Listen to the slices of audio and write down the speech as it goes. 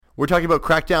We're talking about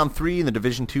Crackdown 3 in the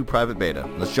Division 2 private beta.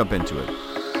 Let's jump into it.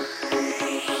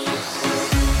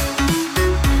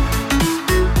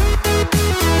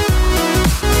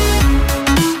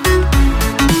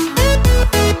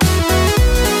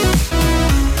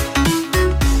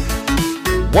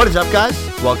 What is up, guys?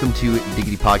 Welcome to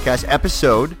Diggity Podcast,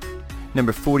 episode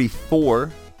number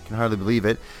 44. Can hardly believe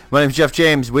it. My name is Jeff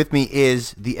James. With me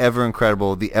is the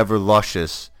ever-incredible, the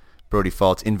ever-luscious Brody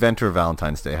Faltz, inventor of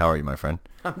Valentine's Day. How are you, my friend?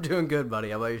 I'm doing good, buddy.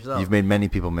 How about yourself? You've made many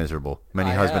people miserable. Many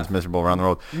husbands miserable around the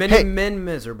world. Many men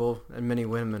miserable and many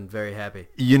women very happy.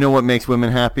 You know what makes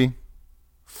women happy?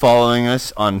 Following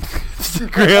us on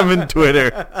Instagram and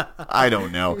Twitter. I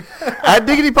don't know. At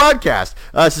Diggity Podcast.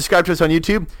 Subscribe to us on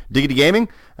YouTube, Diggity Gaming,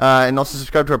 and also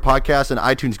subscribe to our podcast on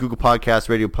iTunes, Google Podcasts,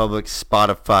 Radio Public,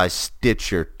 Spotify,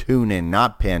 Stitcher, TuneIn,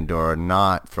 not Pandora,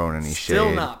 not throwing any shade.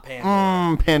 Still not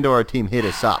Pandora. Pandora team, hit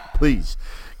us up, please.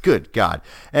 Good God.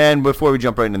 And before we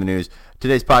jump right into the news,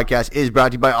 today's podcast is brought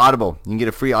to you by Audible. You can get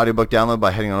a free audiobook download by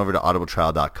heading on over to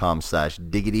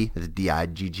audibletrial.com/diggity. That's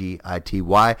Diggity.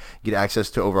 Get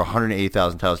access to over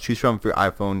 180,000 titles to choose from for your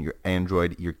iPhone, your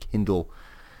Android, your Kindle,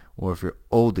 or if you're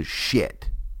old as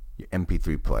shit, your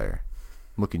MP3 player.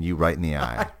 I'm looking you right in the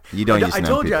eye. You don't use an MP3 I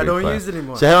told you I don't player. use it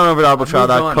anymore. So head on over to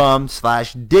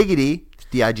audibletrial.com/diggity. It's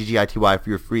Diggity for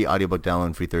your free audiobook download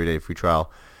and free 30-day free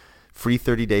trial. Free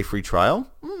 30-day free trial?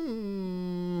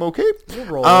 Okay.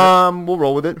 We'll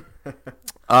roll with it.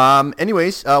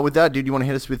 Anyways, with that, dude, you want to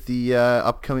hit us with the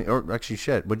upcoming, or actually,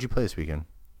 shit, what'd you play this weekend?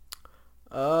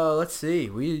 Let's see.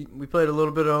 We played a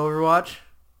little bit of Overwatch.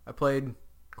 I played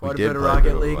quite a bit of play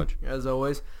Rocket of League, Overwatch. as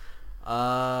always.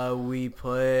 We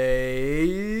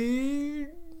played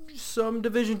some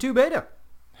Division 2 beta.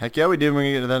 Heck yeah, we did. We're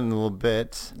going to get to that in a little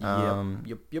bit.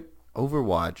 Yep.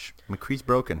 Overwatch. McCree's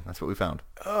broken. That's what we found.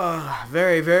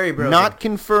 Very, very broken. Not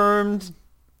confirmed.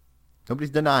 Nobody's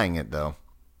denying it, though.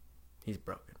 He's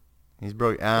broken. He's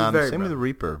broken. He's very same with the broken.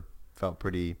 Reaper. Felt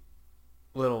pretty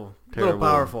Little terrible,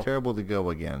 powerful. Terrible to go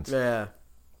against. Yeah.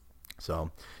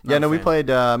 So, Not a we fan. played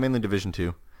mainly Division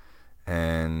 2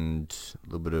 and a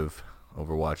little bit of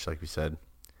Overwatch, like we said.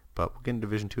 But we'll get into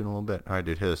Division 2 in a little bit. All right,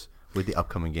 dude, hit us with the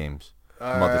upcoming games.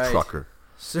 All Mother right. trucker.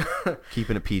 So,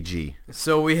 Keeping it PG.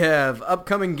 so we have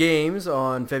upcoming games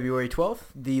on February 12th.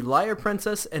 The Liar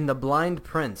Princess and the Blind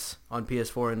Prince on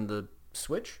PS4 and the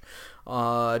Switch.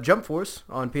 Jump Force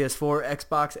on PS4,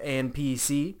 Xbox, and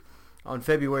PC. On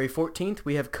February 14th,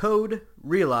 we have Code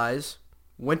Realize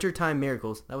Wintertime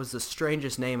Miracles. That was the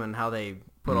strangest name on how they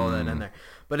put all that in there.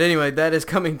 But anyway, that is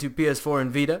coming to PS4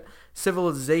 and Vita.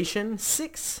 Civilization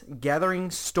 6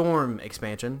 Gathering Storm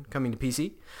expansion coming to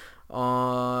PC.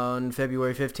 On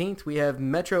February 15th, we have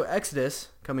Metro Exodus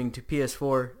coming to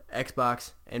PS4,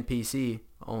 Xbox, and PC,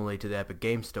 only to the Epic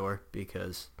Game Store,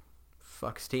 because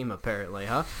fuck Steam apparently,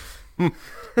 huh?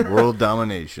 World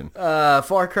domination.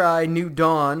 Far Cry New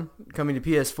Dawn coming to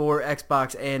PS4,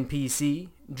 Xbox, and PC.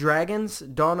 Dragons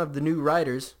Dawn of the New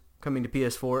Riders coming to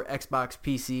PS4, Xbox,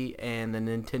 PC, and the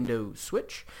Nintendo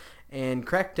Switch. And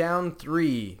Crackdown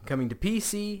 3 coming to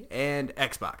PC and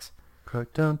Xbox.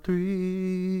 Crackdown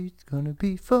 3, it's gonna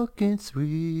be fucking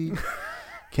sweet.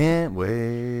 Can't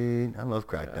wait. I love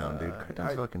Crackdown, dude.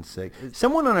 Crackdown's fucking sick.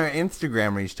 Someone on our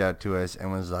Instagram reached out to us and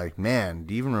was like, man,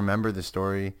 do you even remember the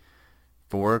story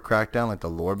for Crackdown, like the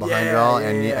lore behind it all?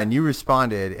 And you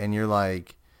responded and you're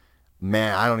like,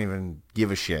 man, I don't even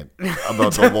give a shit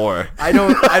about the lore. I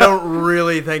don't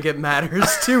really think it matters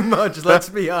too much, let's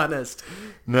be honest.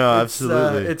 No,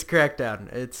 absolutely. It's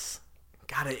Crackdown. It's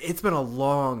been a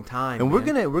long time. And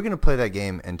man. we're gonna play that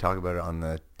game and talk about it on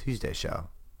the Tuesday show.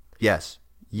 Yes,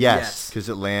 because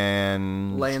it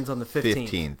lands on the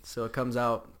 15th. So it comes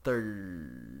out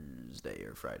Thursday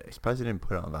or Friday. Surprised they didn't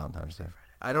put it on Valentine's Day.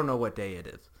 I don't know what day it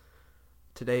is.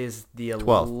 Today is the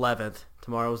 12th. 11th.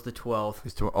 Tomorrow's the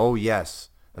 12th. Oh yes,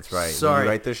 that's right. Sorry, When you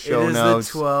write the show it is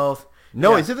notes. the 12th.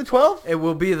 No, Yeah. is it the 12th? It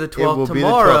will be the It 12th will be the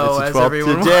tomorrow, 12th. It's the as 12th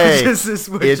everyone today. watches this,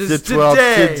 which It's is the 12th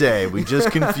today. today. We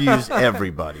just confused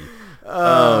everybody.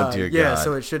 Oh dear God. Yeah,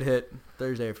 so it should hit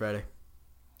Thursday or Friday.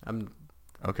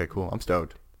 Okay, cool. I'm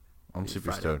stoked. I'm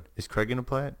super Friday. stoked. Is Craig gonna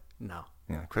play it? No.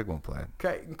 Yeah, Craig won't play it.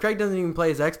 Craig doesn't even play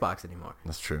his Xbox anymore.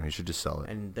 That's true. He should just sell it.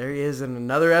 And there he is in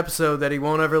another episode that he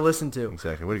won't ever listen to.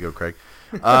 Exactly. Way to go, Craig.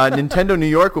 Nintendo New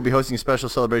York will be hosting a special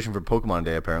celebration for Pokemon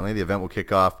Day, apparently. The event will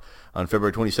kick off on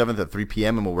February 27th at 3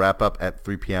 p.m. and will wrap up at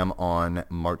 3 p.m. on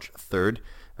March 3rd.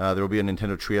 There will be a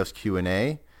Nintendo Treehouse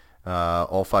Q&A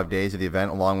all 5 days of the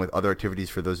event, along with other activities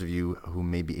for those of you who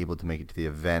may be able to make it to the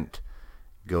event.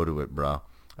 Go to it, bro.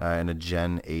 And a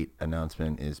Gen 8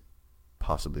 announcement is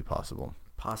possibly possible.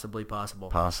 Possibly possible.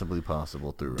 Possibly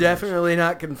possible through. Definitely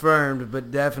not confirmed,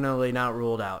 but definitely not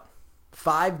ruled out.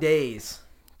 5 days.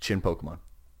 Chin Pokemon.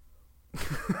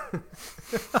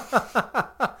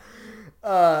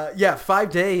 Yeah, 5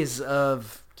 days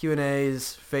of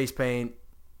Q&As, face paint,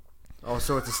 all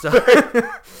sorts of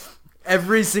stuff.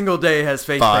 Every single day has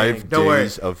face painting. 5 Don't worry.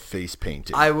 days of face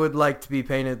painting. I would like to be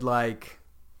painted like...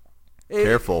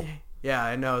 Careful. Yeah,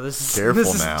 I know. This is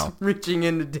Careful now. Reaching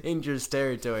into dangerous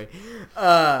territory.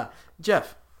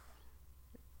 Jeff,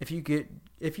 if you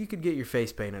could get your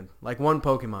face painted like one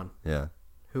Pokemon, Yeah.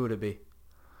 who would it be?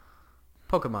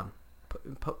 Pokemon.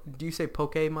 Do you say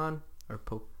Pokemon or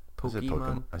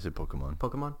Pokemon? I said Pokemon.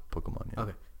 Pokemon? Pokemon, yeah.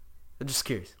 Okay. I'm just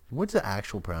curious. What's the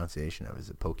actual pronunciation of it? Is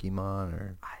it Pokemon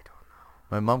or... I don't know.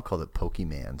 My mom called it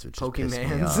Pokemans, which just pissed me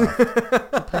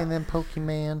Pokemans. off. Playing them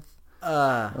Pokemans.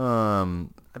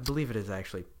 I believe it is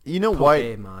actually You know why?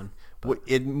 Pokemon.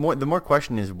 The more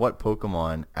question is what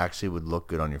Pokemon actually would look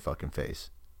good on your fucking face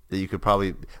that you could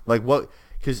probably like what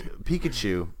because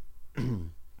Pikachu.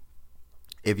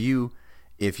 If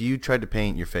you tried to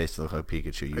paint your face to look like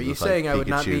Pikachu, Are you look saying like I would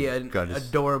not be Pikachu an got his-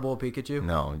 adorable Pikachu?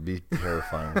 No, it'd be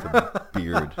terrifying with a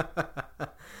beard.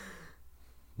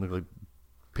 Look like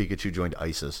Pikachu joined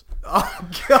ISIS. Oh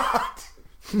God!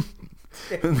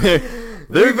 there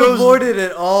We've goes avoided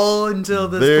it all until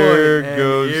this there point. and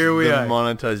goes here we the are.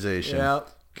 monetization. Yep.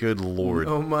 Good Lord.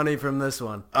 No money from this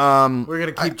one. We're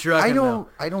gonna keep trucking, though.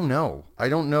 I don't know. I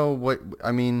don't know what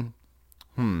I mean.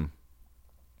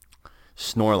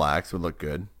 Snorlax would look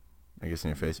good, I guess, in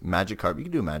your face. Magikarp, you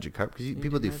could do a Magikarp because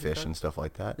people do fish and stuff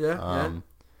like that. Yeah.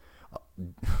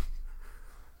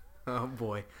 Oh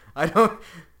boy, I don't.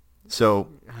 So,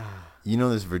 you know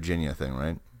this Virginia thing,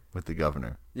 right? With the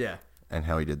governor Yeah. and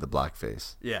how he did the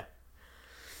blackface. Yeah.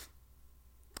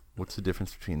 What's the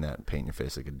difference between that and painting your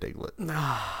face like a Diglett?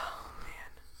 Oh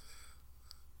man.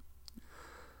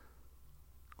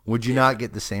 Would you not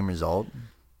get the same result?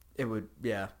 It would.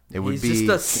 Yeah. It would He's be just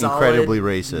a solid, incredibly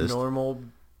racist. Normal.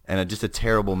 And just a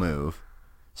terrible move.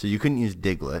 So you couldn't use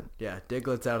Diglett. Yeah,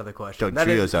 Diglett's out of the question. Doug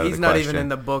Trio's out of the question. He's not even in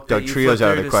the book. Doug that you Trio's flipped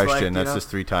out of through the to select, question. you That's know? just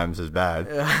 3 times as bad.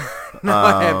 No,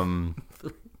 I have.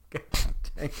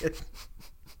 Dang it.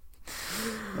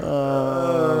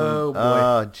 Oh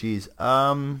boy. Jeez.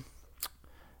 I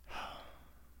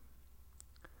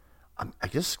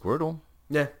guess Squirtle.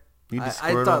 Yeah. You I just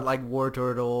Squirtle. thought like War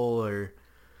Turtle or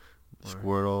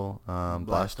Squirtle,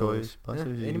 Blastoise. Yeah,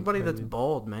 Blastoise, anybody that's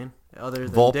bald, man. Other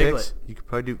than Vulpix. Diglett. You could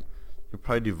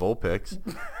probably do Vulpix.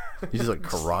 You just like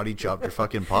karate chop your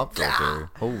fucking pop filter.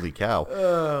 Holy cow.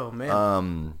 Oh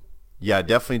man. Yeah,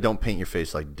 definitely don't paint your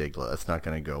face like Diglett. That's not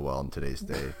going to go well in today's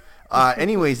day.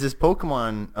 Anyways, this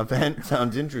Pokemon event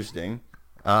sounds interesting.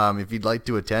 If you'd like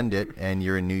to attend it and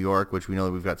you're in New York, which we know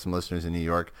that we've got some listeners in New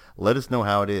York, let us know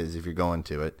how it is if you're going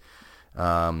to it.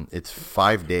 It's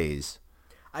 5 days.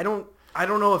 I don't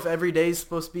know if every day is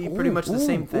supposed to be pretty much the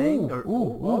same thing.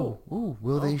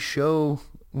 Will they show?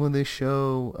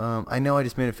 I know I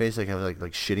just made a face like I was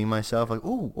like shitting myself. Like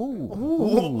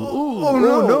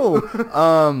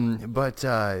no. But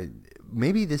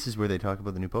maybe this is where they talk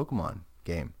about the new Pokemon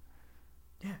game.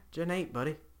 Yeah, Gen 8,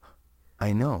 buddy.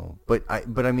 I know, but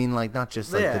I mean like not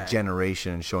just like Yeah. the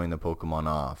generation and showing the Pokemon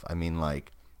off. I mean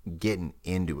like getting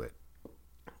into it.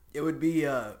 It would be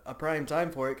a prime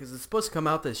time for it because it's supposed to come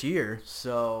out this year.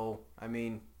 So, I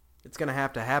mean, it's going to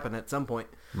have to happen at some point.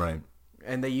 Right.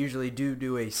 And they usually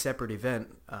do a separate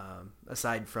event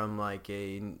aside from like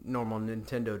a normal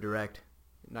Nintendo Direct.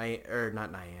 Not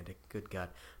Niantic, good God.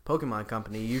 Pokemon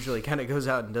Company usually kind of goes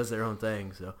out and does their own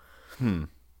thing. So,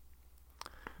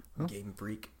 Game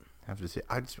Freak. I have to say,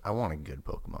 I want a good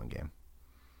Pokemon game.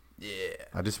 Yeah.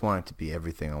 I just want it to be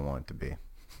everything I want it to be.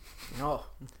 Oh.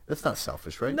 That's not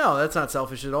selfish, right? No, that's not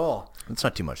selfish at all. It's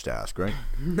not too much to ask, right?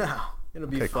 No, it'll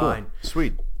be Okay, fine. cool.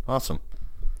 Sweet. Awesome.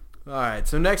 All right,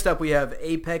 so next up we have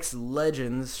Apex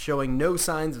Legends showing no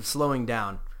signs of slowing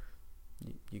down.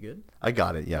 You good? I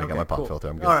got it. Yeah, I got Okay, my pop cool. filter.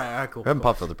 I'm good. All right, cool. We're having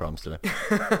pop filter problems today.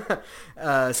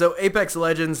 So Apex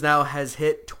Legends now has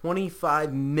hit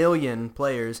 25 million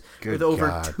players Good with over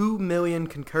God. 2 million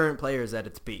concurrent players at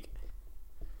its peak.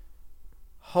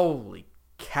 Holy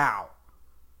cow.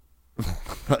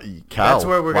 Cow. That's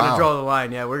where we're going Wow. to draw the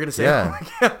line. Yeah, we're going to say, Yeah. oh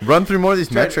my God. Run through more of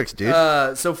these metrics, dude.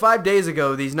 So 5 days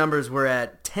ago, these numbers were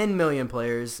at 10 million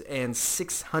players and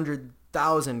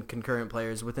 600,000 concurrent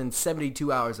players within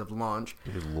 72 hours of launch.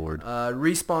 Good Lord.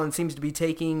 Respawn seems to be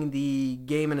taking the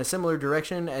game in a similar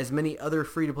direction as many other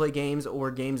free-to-play games or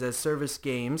games-as-service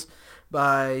games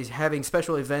by having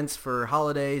special events for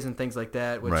holidays and things like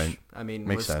that, which, Right. I mean,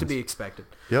 Makes was sense. to be expected.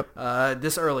 Yep.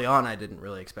 This early on, I didn't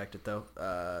really expect it, though.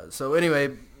 So anyway,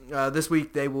 this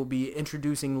week they will be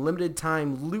introducing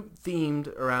limited-time loot themed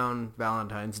around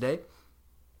Valentine's Day.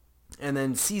 And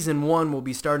then Season 1 will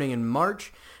be starting in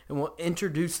March, and will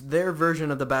introduce their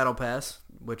version of the Battle Pass,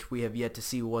 which we have yet to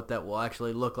see what that will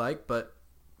actually look like, but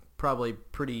probably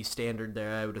pretty standard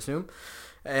there, I would assume.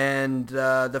 And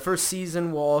the first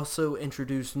season will also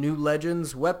introduce new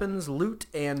legends, weapons, loot,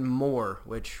 and more,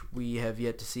 which we have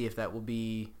yet to see if that will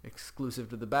be exclusive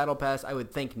to the Battle Pass. I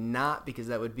would think not, because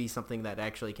that would be something that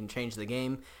actually can change the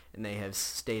game, and they have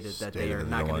stated that they are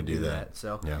not going to do that.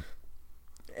 So, yeah.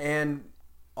 And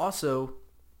also,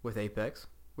 with Apex,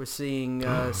 we're seeing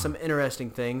some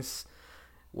interesting things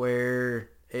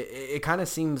where it kind of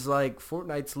seems like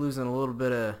Fortnite's losing a little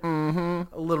bit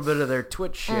of their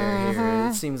Twitch share here.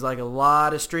 It seems like a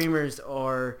lot of streamers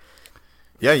are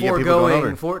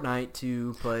foregoing Fortnite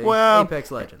to play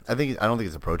Apex Legends. I don't think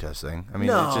it's a protest thing. I mean,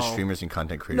 it's just streamers and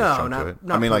content creators to it.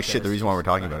 Not I mean, protest. the reason why we're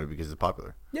talking about it is because it's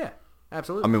popular. Yeah,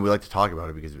 absolutely. I mean, we like to talk about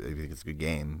it because we think it's a good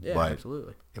game. Yeah, but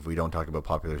absolutely. If we don't talk about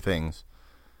popular things,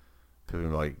 people are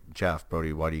like, Jeff,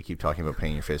 Brody, why do you keep talking about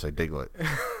painting your face like Diglett?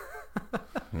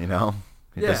 You know?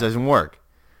 This doesn't work.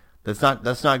 That's not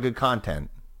good content.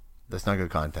 That's not good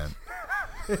content.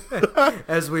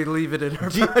 As we leave it in our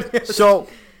podcast. So,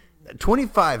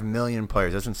 25 million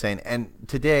players. That's insane. And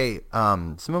today,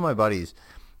 some of my buddies,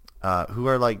 who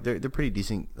are like they're pretty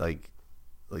decent, like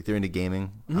they're into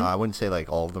gaming. Mm-hmm. I wouldn't say like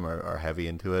all of them are heavy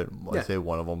into it. Yeah. I'd say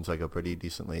one of them's like a pretty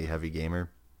decently heavy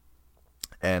gamer.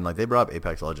 And like they brought up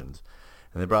Apex Legends.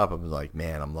 And they brought up, I was like,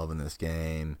 man, I'm loving this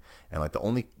game. And like the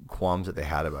only qualms that they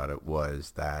had about it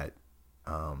was that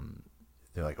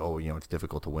they're like, oh, it's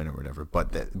difficult to win or whatever.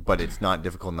 But it's not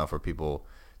difficult enough for people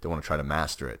that want to try to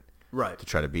master it, right? To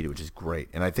try to beat it, which is great.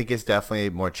 And I think it's definitely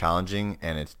more challenging,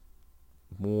 and it's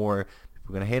more.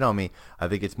 People are gonna hate on me. I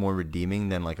think it's more redeeming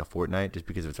than like a Fortnite, just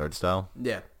because of its art style.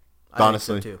 Yeah,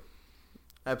 honestly, think so too.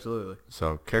 Absolutely.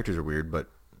 So characters are weird, but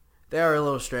they are a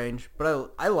little strange.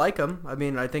 But I like them. I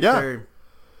mean, I think they're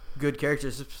good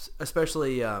characters,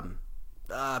 especially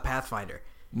Pathfinder.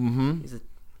 Mm-hmm.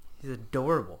 He's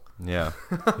adorable. Yeah,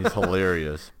 he's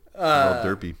hilarious. He's a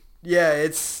little derpy. Yeah,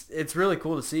 it's really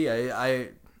cool to see. I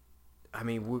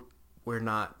mean, we're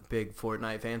not big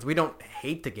Fortnite fans. We don't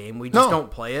hate the game. We just don't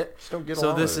play it. Just don't get so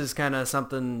along this with is kind of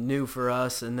something new for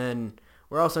us. And then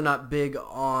we're also not big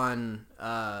on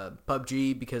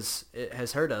PUBG because it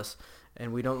has hurt us.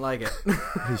 And we don't like it.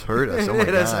 It's hurt us. Oh my God.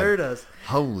 It has hurt us.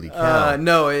 Holy cow.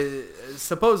 No,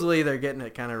 supposedly they're getting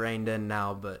it kind of reined in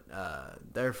now, but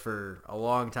they're for a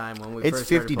long time when we first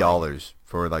started playing. $50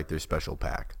 for like their special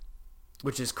pack.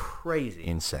 Which is crazy.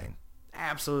 Insane.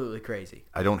 Absolutely crazy.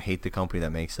 I don't hate the company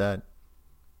that makes that,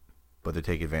 but they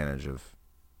take advantage of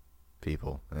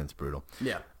people, and it's brutal.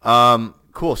 Yeah.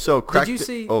 Cool. So, did you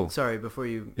see? Sorry, before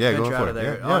you venture out of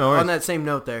there. Yeah, no worries. On that same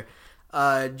note, there.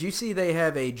 Did you see they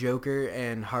have a Joker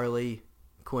and Harley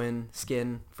Quinn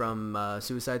skin from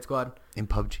Suicide Squad? In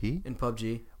PUBG? In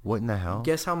PUBG. What in the hell?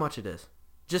 Guess how much it is?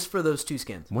 Just for those two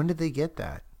skins. When did they get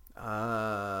that?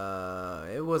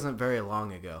 It wasn't very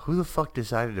long ago. Who the fuck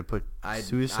decided to put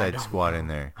Suicide Squad in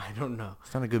there? I don't know.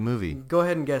 It's not a good movie. Go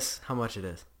ahead and guess how much it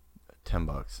is.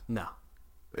 $10. No.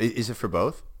 Is it for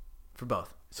both? For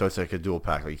both. So it's like a dual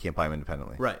pack. Like you can't buy them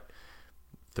independently. Right.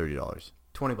 $30.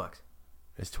 $20.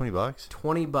 It's $20?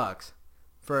 $20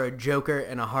 for a Joker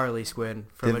and a Harley skin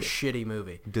from a shitty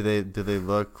movie. Do they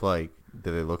look like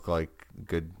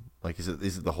good? Like is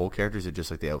it the whole character? Or is it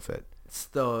just like the outfit? It's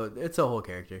a whole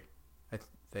character. I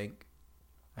think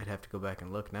I'd have to go back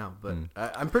and look now, but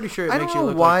I'm pretty sure it makes you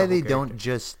look like the whole character. I don't know why they don't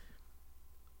just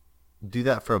do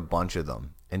that for a bunch of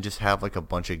them and just have like a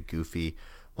bunch of goofy,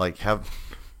 like have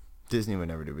Disney would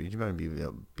never do it. You might be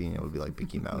being able to be like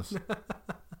Mickey Mouse.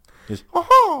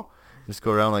 Just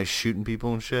go around like shooting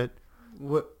people and shit.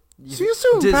 What? See you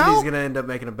soon, Disney's pal. gonna end up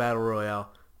making a battle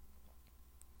royale.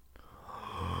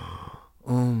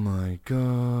 Oh my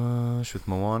gosh, with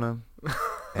Moana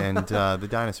and the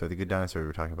dinosaur, the good dinosaur we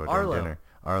were talking about during dinner.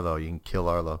 Arlo, you can kill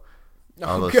Arlo.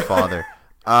 Arlo's father.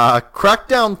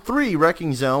 Crackdown 3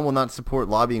 Wrecking Zone will not support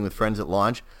lobbying with friends at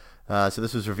launch. So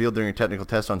this was revealed during a technical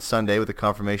test on Sunday with a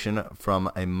confirmation from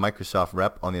a Microsoft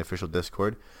rep on the official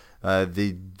Discord.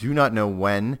 They do not know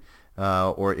when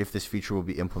or if this feature will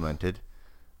be implemented.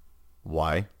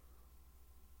 Why?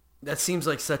 That seems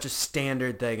like such a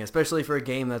standard thing, especially for a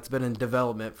game that's been in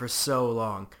development for so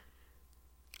long.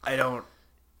 I don't...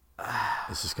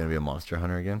 Is this going to be a Monster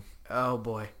Hunter again? Oh,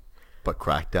 boy. But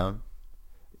Crackdown?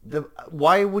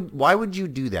 Why would you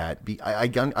do that? I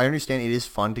understand it is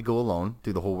fun to go alone,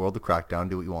 do the whole world of Crackdown,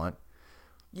 do what you want.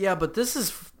 Yeah, but this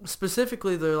is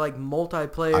specifically their like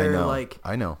multiplayer,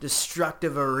 I know.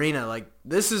 destructive arena. Like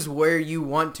this is where you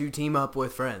want to team up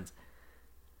with friends.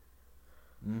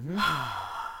 Mm-hmm.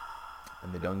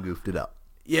 And they done goofed it up.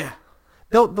 Yeah.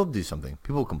 They'll do something.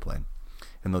 People will complain,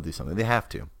 and they'll do something. They have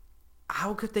to.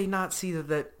 How could they not see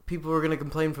that people were going to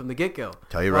complain from the get-go?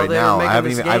 Tell you right now, I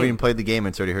haven't even played the game,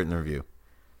 and it's already hurting the review.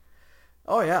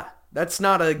 Oh, yeah. That's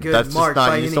not a good mark by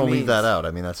any means. You just don't leave that out.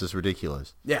 I mean, that's just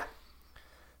ridiculous. Yeah.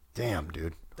 Damn,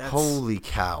 dude. Holy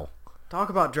cow. Talk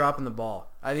about dropping the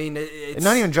ball. I mean, it's...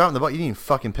 not even dropping the ball. You didn't even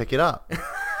fucking pick it up.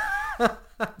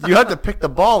 You have to pick the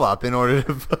ball up in order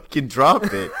to fucking drop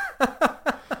it.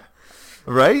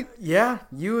 Right? Yeah,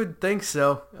 you would think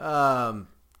so.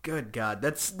 Good God.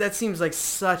 That seems like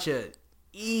such a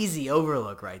easy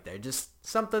overlook right there. Just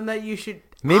something that you should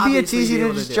Maybe it's easy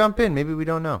to just jump in. Maybe we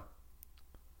don't know.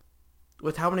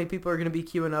 With how many people are going to be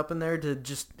queuing up in there to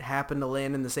just happen to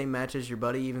land in the same match as your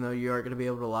buddy, even though you aren't going to be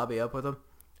able to lobby up with them?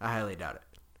 I highly doubt it.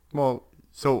 Well,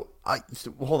 so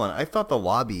hold on. I thought the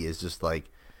lobby is just like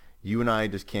you and I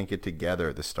just can't get together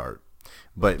at the start.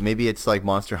 But maybe it's like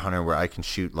Monster Hunter where I can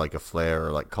shoot like a flare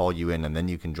or like call you in and then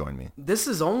you can join me. This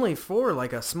is only for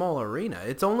like a small arena.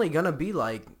 It's only going to be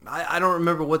like, I don't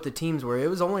remember what the teams were. It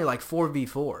was only like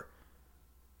 4v4.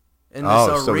 In this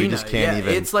arena. So we just can't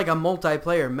even... It's like a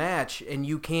multiplayer match and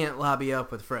you can't lobby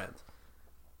up with friends.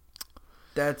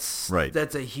 That's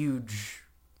a huge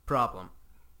problem.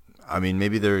 I mean,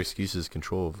 maybe their excuse is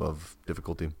control of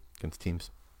difficulty against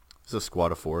teams. It's a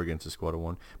squad of 4 against a squad of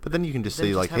 1. But then you can just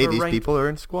say, like, hey, these people are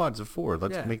in squads of 4.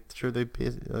 Let's make sure they pay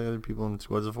the other people in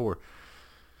squads of 4.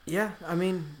 Yeah, I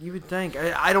mean, you would think.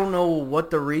 I don't know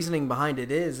what the reasoning behind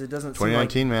it is. It doesn't seem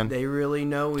like man. They really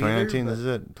know 2019, this is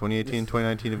it. 2018,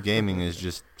 2019 of gaming is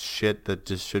just shit that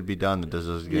just should be done that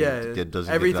doesn't get done.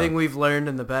 Everything we've learned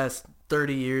in the past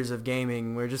 30 years of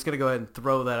gaming, we're just going to go ahead and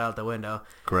throw that out the window.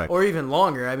 Correct. Or even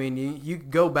longer. I mean, you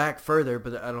could go back further,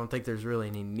 but I don't think there's really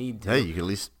any need to. Hey, you could at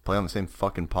least play on the same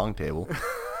fucking Pong table.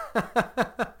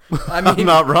 I mean, I'm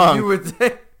not wrong. You would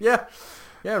think, yeah.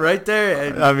 Yeah, right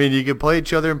there. I mean, you could play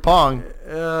each other in Pong.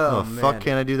 Oh, man. Fuck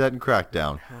can't I do that in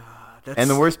Crackdown? And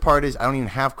the worst part is I don't even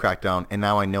have Crackdown, and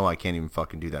now I know I can't even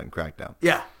fucking do that in Crackdown.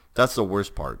 Yeah. That's the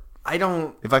worst part.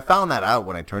 If I found that out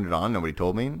when I turned it on, nobody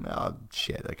told me, oh,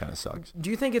 shit, that kind of sucks.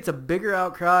 Do you think it's a bigger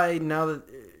outcry now that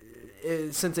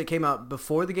since it came out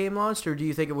before the game launched, or do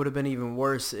you think it would have been even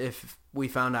worse if we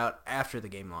found out after the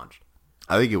game launched?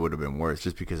 I think it would have been worse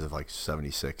just because of like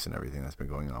 76 and everything that's been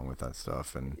going on with that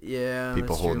stuff, and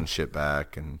people holding shit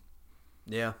back, and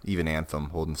even Anthem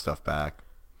holding stuff back.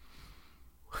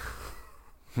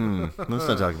 Let's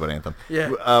not talk about Anthem.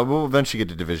 Yeah, we'll eventually get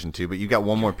to Division 2, but you got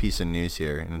one more piece of news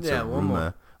here, and it's a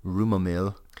rumor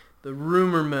mill. The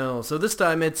rumor mill. So this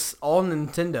time it's all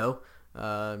Nintendo.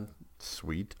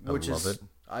 Sweet, I love it.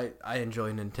 I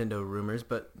enjoy Nintendo rumors,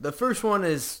 but the first one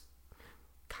is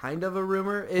kind of a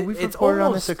rumor. We've reported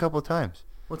on this a couple of times.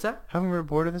 What's that? Haven't we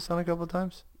reported this on a couple of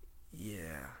times?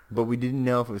 Yeah. But we didn't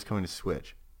know if it was coming to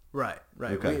Switch. Right.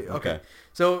 Okay.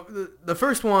 So the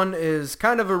first one is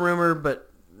kind of a rumor,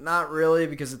 but not really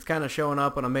because it's kind of showing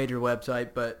up on a major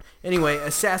website. But anyway,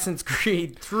 Assassin's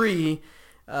Creed 3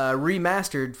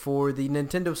 remastered for the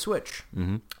Nintendo Switch.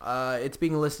 Mm-hmm. It's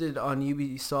being listed on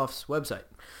Ubisoft's website.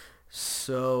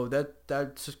 So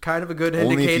that's kind of a good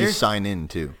indicator. Only if you sign in,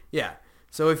 too. Yeah.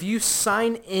 So if you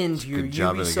sign into your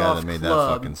Ubisoft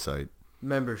Club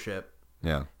membership,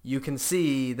 you can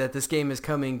see that this game is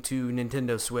coming to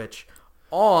Nintendo Switch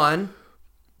on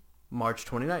March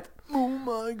 29th. Oh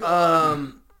my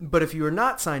god. But if you are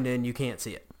not signed in, you can't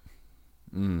see it.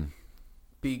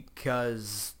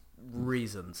 Because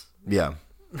reasons. Yeah.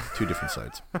 2 different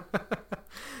sites.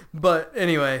 But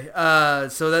anyway,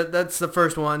 so that's the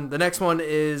first one. The next one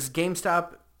is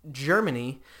GameStop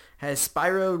Germany has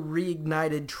Spyro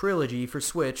Reignited Trilogy for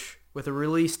Switch with a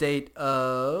release date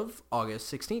of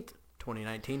August 16th,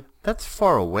 2019. That's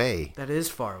far away. That is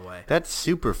far away. That's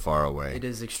super far away. It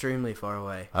is extremely far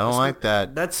away. I don't like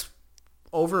that. That's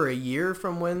over a year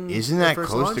from when Isn't that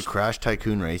first close launched? to Crash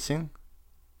Tycoon Racing?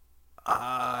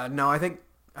 No, I think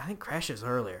Crash is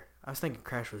earlier. I was thinking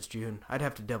Crash was June. I'd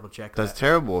have to double check that. That's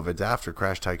terrible if it's after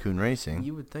Crash Tycoon Racing.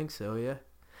 You would think so, yeah.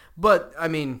 But, I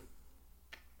mean,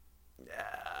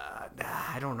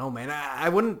 I don't know, man. I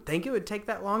wouldn't think it would take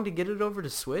that long to get it over to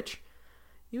Switch.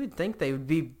 You would think they would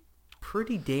be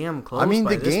pretty damn close. I mean,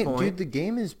 by this point. Dude, the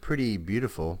game is pretty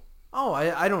beautiful. Oh,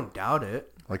 I don't doubt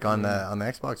it. Like on the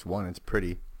Xbox One, it's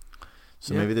pretty.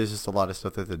 So maybe there's just a lot of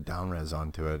stuff that they down-res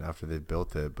onto it after they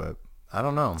built it, but I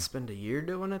don't know. Spend a year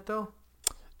doing it though?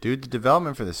 Dude, the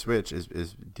development for the Switch is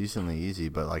decently easy,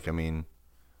 but like I mean,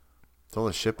 it's all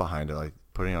the shit behind it, like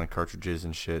putting on cartridges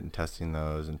and shit and testing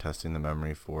those and testing the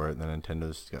memory for it. And then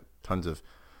Nintendo's got tons of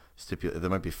there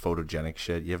might be photogenic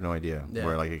shit. You have no idea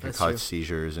where like it could cause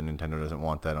seizures, and Nintendo doesn't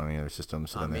want that on any other system.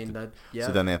 So then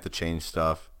they have to change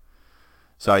stuff.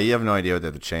 So you have no idea what they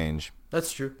have to change.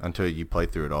 That's true. Until you play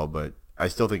through it all, but I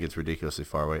still think it's ridiculously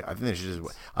far away. I think they should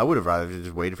just. I would have rather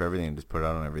just waited for everything and just put it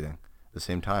out on everything at the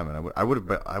same time, and I would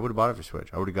have bought it for Switch.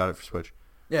 I would have got it for Switch.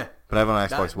 Yeah, but I have it on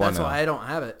Xbox One now. That's why I don't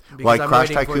have it. Like Crash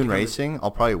Tycoon Racing,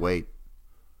 I'll probably wait.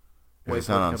 If it's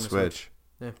not on Switch.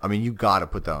 Yeah. I mean, you got to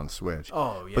put that on Switch.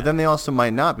 Oh, yeah. But then they also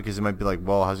might not, because it might be like,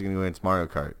 well, how's it going to go against Mario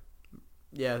Kart?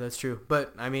 Yeah, that's true.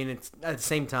 But, I mean, it's at the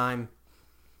same time,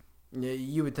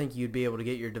 you would think you'd be able to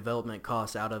get your development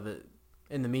costs out of it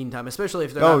in the meantime, especially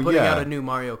if they're not putting out a new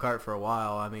Mario Kart for a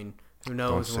while. I mean, who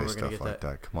knows when we're going to get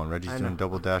that. Come on, Reggie's doing a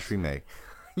Double Dash remake.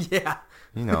 Yeah.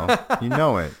 You know it. You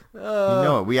know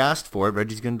it. We asked for it.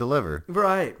 Reggie's going to deliver.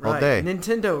 Right. All day.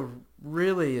 Nintendo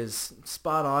really is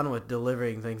spot on with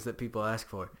delivering things that people ask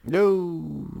for.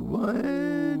 No. What?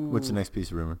 What's the next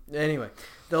piece of rumor? Anyway,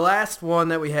 the last one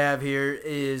that we have here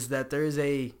is that there is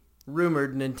a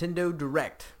rumored Nintendo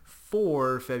Direct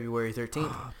for February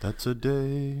 13th. That's a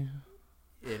day.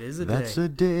 It is a day. That's a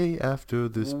day after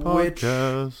this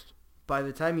podcast. By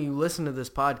the time you listen to this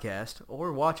podcast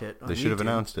or watch it on They should have YouTube,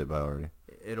 announced it by already.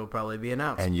 It'll probably be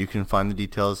announced. And you can find the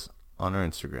details on our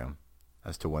Instagram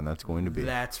as to when that's going to be.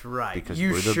 That's right. Because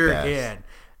you we're the sure best can.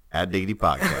 At Diggity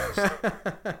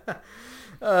Podcast.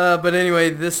 But anyway,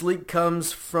 this leak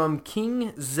comes from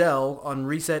King Zell on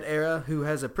Reset Era, who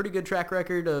has a pretty good track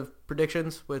record of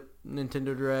predictions with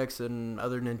Nintendo Directs and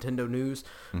other Nintendo news.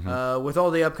 Mm-hmm. With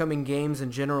all the upcoming games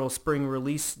and general spring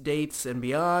release dates and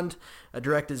beyond, a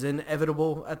Direct is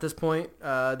inevitable at this point.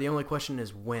 The only question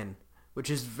is when, which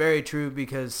is very true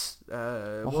because...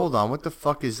 hold on. What the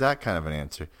fuck is that kind of an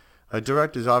answer? A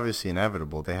Direct is obviously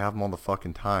inevitable. They have them all the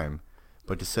fucking time.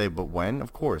 But to say, but when?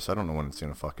 Of course. I don't know when it's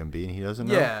going to fucking be, and he doesn't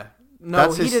know. Yeah. No,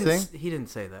 that's he his didn't. thing? He didn't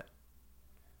say that.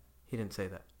 He didn't say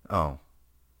that. Oh.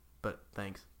 But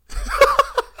thanks.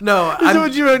 No, Is that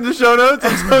what you wrote in the show notes?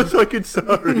 I'm so fucking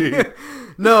sorry.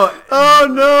 No. Oh,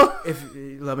 no.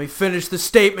 Let me finish the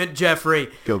statement, Jeffrey.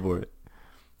 Go for it.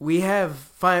 We have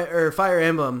Fire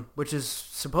Emblem, which is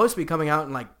supposed to be coming out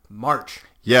in like March.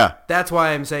 Yeah. That's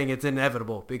why I'm saying it's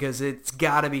inevitable, because it's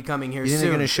got to be coming here soon. You think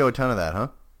they're going to show a ton of that, huh?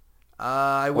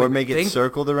 Or make it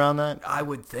circled around that? I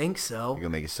would think so. You're going to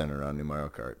make it centered around new Mario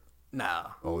Kart. No.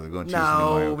 Oh, they're going to tease a new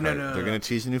Mario Kart. No. They're going to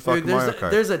tease a new fucking Mario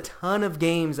Kart. There's a ton of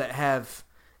games that have...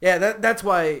 Yeah, that's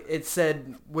why it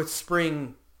said with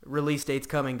spring release dates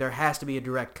coming, there has to be a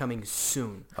Direct coming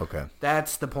soon. Okay.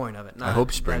 That's the point of it. I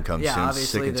hope spring comes soon.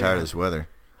 Sick and tired of this weather.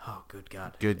 Oh, good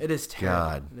God. Good It is terrible.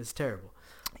 God. It is terrible.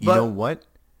 You know what?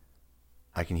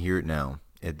 I can hear it now.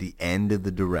 At the end of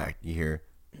the Direct, you hear...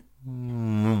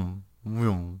 And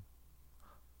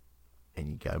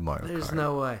you got a Mario Kart. There's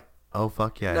no way. Oh,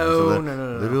 fuck yeah. No.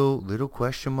 Little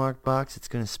question mark box. It's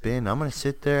going to spin. I'm going to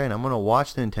sit there and I'm going to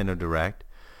watch the Nintendo Direct.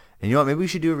 And you know what? Maybe we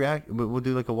should do we'll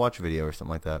do like a watch video or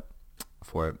something like that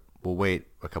for it. We'll wait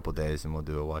a couple days and we'll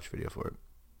do a watch video for it.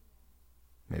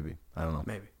 Maybe. I don't know.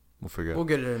 Maybe. We'll figure it out. We'll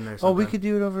get it in there sometime. Oh, we could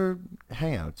do it over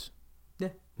Hangouts. Yeah.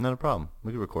 Not a problem.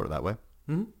 We could record it that way.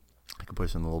 Mm-hmm. I can put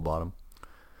this in the little bottom.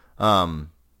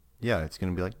 Yeah, it's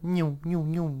going to be like, you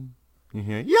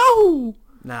hear, yo!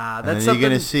 Nah, that's and then something...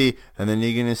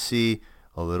 you're gonna see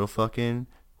a little fucking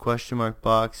question mark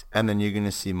box, and then you're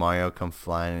gonna see Mario come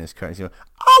flying in his car, and he's going,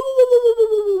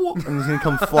 and he's gonna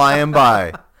come flying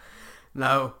by.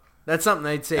 No, that's something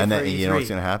they'd say. And for then E3. you know what's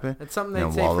gonna happen? That's something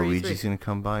they'd say for Waluigi's E3. gonna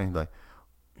come by and be like,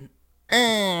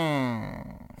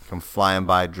 come flying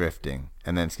by, drifting,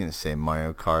 and then it's gonna say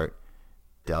Mario Kart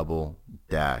Double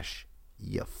Dash,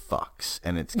 you fucks,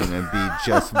 and it's gonna be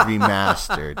just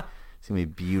remastered. It's going to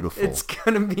be beautiful. It's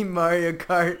going to be Mario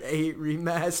Kart 8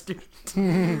 Remastered.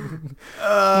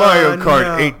 Mario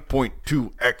Kart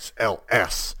 8.2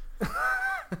 XLS.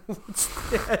 What's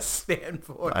that stand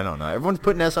for? I don't know. Everyone's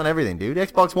putting S on everything, dude.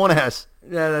 Xbox One S.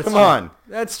 Yeah, that's Come true. on.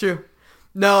 That's true.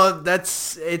 No,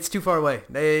 it's too far away.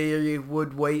 They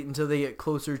would wait until they get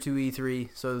closer to E3,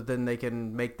 so then they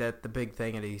can make that the big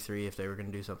thing at E3 if they were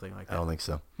going to do something like that. I don't think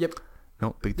so. Yep.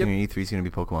 No, big thing at E3 is going to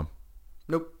be Pokemon.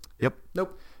 Nope. Yep.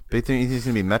 Nope. Big thing is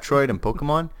going to be Metroid and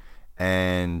Pokemon,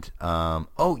 and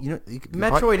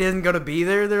Metroid isn't going to be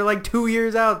there. They're like 2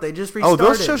 years out. They just restarted. Oh,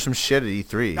 they'll show some shit at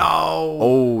E3. No.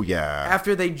 Oh yeah.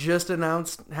 After they just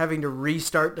announced having to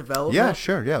restart development. Yeah,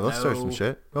 sure. Yeah, they'll show some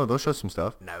shit. Oh, they'll show some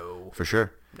stuff. No. For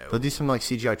sure. No. They'll do some like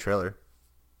CGI trailer.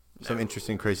 Some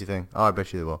interesting, crazy thing. Oh, I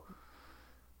bet you they will.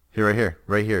 Right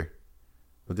here.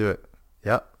 We'll do it.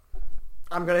 Yep.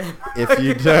 I'm gonna. If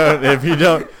you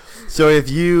don't. So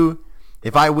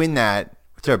if I win that,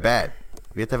 what's our bet?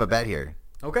 We have to have a bet here.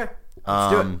 Okay.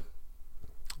 Let's do it.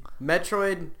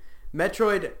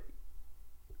 Metroid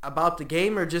about the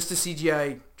game or just a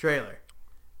CGI trailer?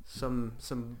 Some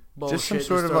bullshit. Just some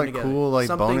sort of like together. cool like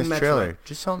Something bonus Metroid. trailer.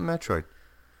 Just something Metroid.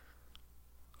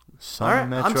 All right,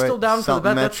 Metroid, I'm still down for the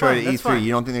bet. That's Metroid fine. at That's E3. fine.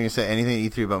 You don't think they're gonna say anything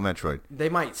at E3 about Metroid? They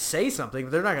might say something,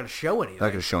 but they're not going to show anything. They're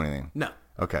not gonna show anything. No.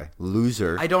 Okay.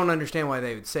 Loser. I don't understand why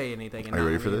they would say anything. And Are you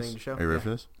not ready have for this? anything to show. Are you ready for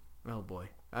this? Oh boy,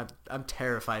 I'm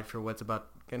terrified for what's about.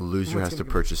 Loser what's has to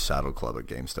gonna purchase Saddle Club at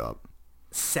GameStop.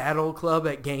 Saddle Club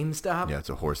at GameStop. Yeah, it's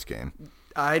a horse game.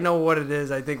 I know what it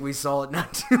is. I think we saw it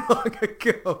not too long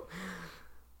ago.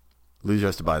 Loser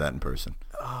has to buy that in person.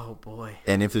 Oh boy.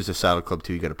 And if there's a Saddle Club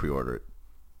 2, you got to pre-order it.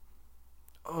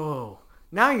 Oh,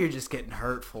 now you're just getting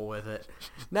hurtful with it.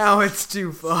 Now it's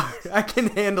too far. I can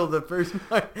handle the first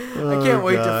part. I can't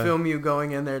wait to film you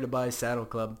going in there to buy Saddle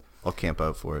Club. I'll camp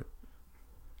out for it.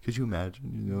 Could you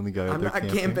imagine? You're the only guy out I'm there not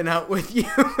camping. camping out with you.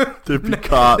 There'd be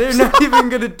cops. They're not even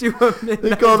going to do a midnight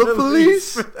They call the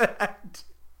release police. for that.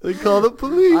 They call the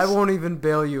police. I won't even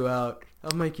bail you out.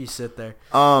 I'll make you sit there.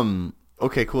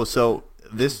 Okay, cool. So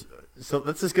let's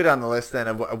just go down the list then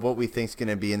of what we think's going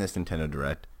to be in this Nintendo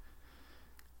Direct.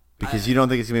 Because you don't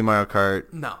think it's going to be Mario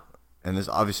Kart. No. And there's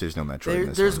no Metroid in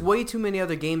this There's one. way too many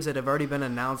other games that have already been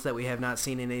announced that we have not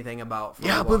seen anything about. For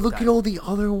Yeah, a but long look time. at all the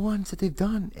other ones that they've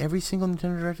done. Every single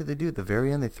Nintendo Direct that they do, at the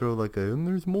very end, they throw like and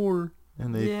there's more.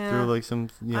 And they throw like some,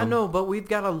 I know, but we've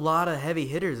got a lot of heavy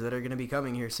hitters that are going to be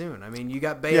coming here soon. I mean, you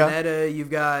got Bayonetta, you've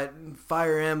got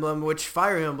Fire Emblem, which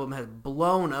Fire Emblem has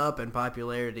blown up in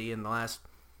popularity in the last,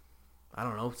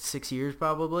 6 years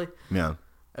probably. Yeah.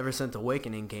 Ever since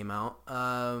Awakening came out.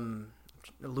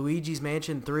 Luigi's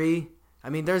Mansion 3. I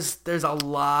mean, there's a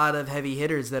lot of heavy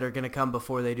hitters that are going to come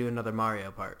before they do another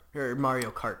Mario Kart. Sorry.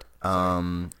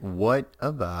 What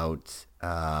about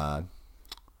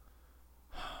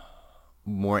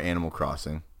more Animal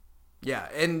Crossing? Yeah,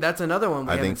 and that's another one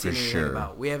we I haven't think seen for anything sure.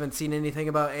 about. We haven't seen anything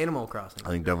about Animal Crossing. I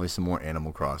think definitely some more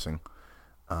Animal Crossing.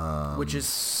 Which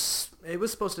is, it was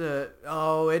supposed to,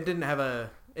 it didn't have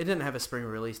a spring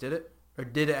release, did it? Or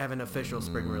did it have an official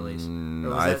spring release? Or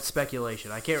was that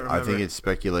speculation? I can't remember. I think it's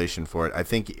speculation for it. I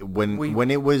think when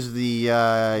it was the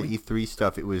E3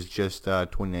 stuff, it was just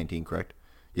 2019, correct?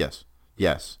 Yes.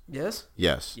 Yes? Yes.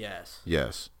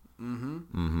 Yes.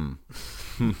 Mm-hmm.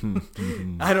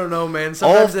 I don't know, man.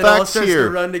 Sometimes it all starts to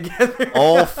run together.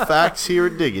 All facts here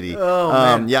at Diggity. Oh,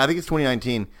 man. Yeah, I think it's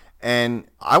 2019. And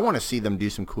I want to see them do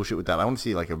some cool shit with that. I want to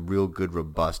see like a real good,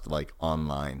 robust, like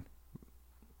online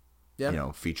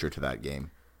feature to that game.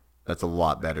 That's a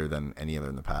lot better than any other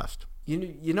in the past.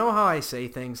 You know how I say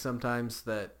things sometimes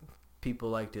that people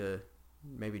like to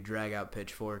maybe drag out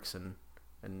pitchforks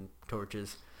and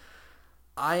torches?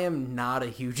 I am not a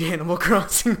huge Animal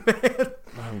Crossing fan.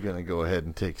 I'm going to go ahead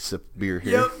and take a sip of beer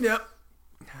here. Yep.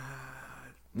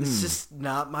 It's just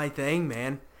not my thing,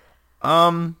 man.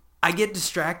 I get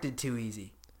distracted too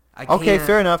easy. Okay,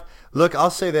 fair enough. Look,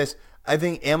 I'll say this. I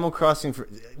think Animal Crossing,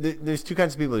 there's two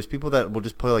kinds of people. There's people that will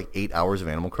just play like 8 hours of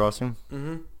Animal Crossing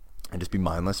and just be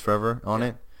mindless forever on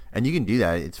it. And you can do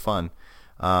that. It's fun.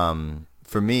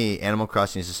 For me, Animal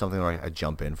Crossing is just something where I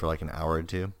jump in for like an hour or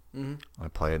two. I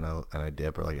play it and I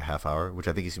dip, or like a half hour, which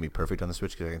I think is going to be perfect on the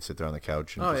Switch because I can sit there on the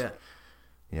couch and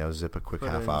zip a quick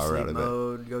half hour out of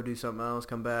it. Go do something else,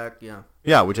 come back,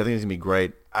 Yeah, which I think is going to be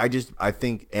great. I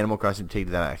think Animal Crossing to take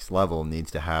to that next level needs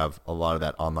to have a lot of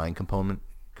that online component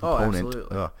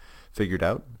figured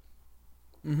out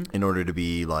in order to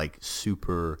be like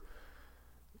super,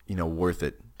 worth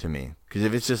it to me. Because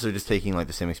if it's they're just taking like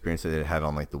the same experience that it had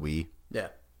on like the Wii. Yeah.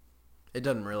 It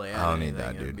doesn't really add I don't anything. need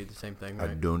that, dude. It would be the same thing,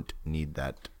 right? I don't need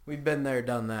that. We've been there,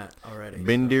 done that already.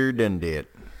 Been there, done that.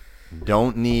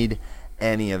 Don't need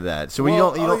any of that. So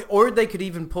or they could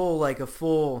even pull like a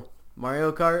full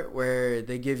Mario Kart where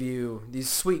they give you these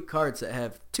sweet carts that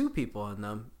have 2 people on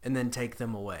them and then take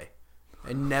them away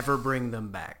and never bring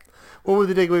them back. What would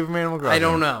they take away from Animal Crossing? I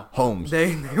don't know. Homes.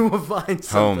 They will find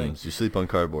something. Homes. You sleep on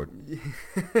cardboard.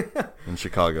 In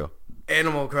Chicago.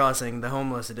 Animal Crossing, the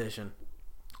homeless edition.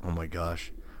 Oh my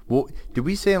gosh. Well, did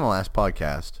we say on the last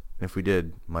podcast, and if we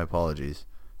did, my apologies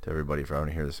to everybody for having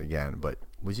to hear this again, but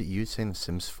was it you saying The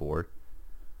Sims 4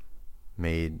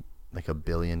 made like $1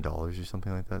 billion or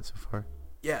something like that so far?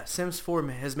 Yeah, Sims 4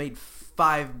 has made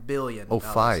 $5 billion. Oh,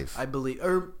 5. I believe.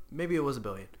 Or maybe it was $1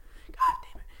 billion. God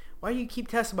damn it. Why do you keep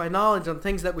testing my knowledge on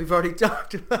things that we've already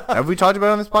talked about? Have we talked about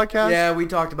it on this podcast? Yeah, we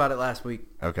talked about it last week.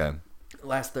 Okay.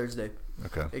 Last Thursday.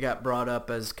 Okay. It got brought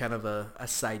up as kind of a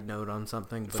side note on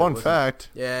something. Fun fact.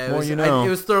 Yeah, it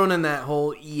was thrown in that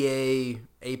whole EA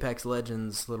Apex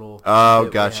Legends little. Oh,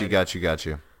 got you. But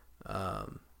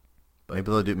maybe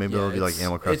they'll do like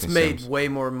Animal Crossing. It's made Sims. way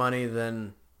more money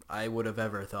than I would have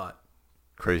ever thought.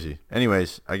 Crazy.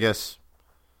 Anyways, I guess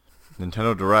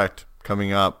Nintendo Direct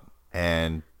coming up,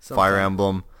 and Fire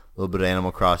Emblem, a little bit of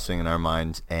Animal Crossing in our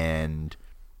minds, and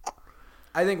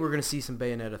I think we're going to see some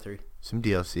Bayonetta 3. some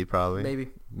DLC probably. Maybe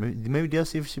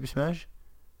DLC for Super Smash?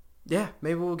 Yeah,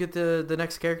 maybe we'll get the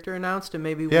next character announced, and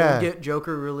maybe we'll get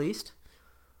Joker released.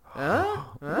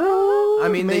 I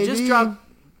mean, maybe. they just dropped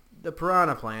the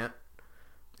Piranha Plant.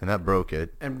 And that broke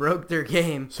it. And broke their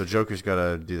game. So Joker's got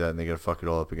to do that, and they got to fuck it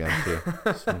all up again, too.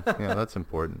 So, yeah, that's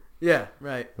important. Yeah,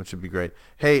 right. Which would be great.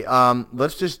 Hey,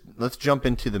 let's jump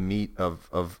into the meat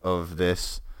of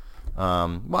this.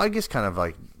 Well, I guess kind of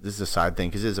like this is a side thing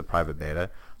because it is a private beta.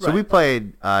 So we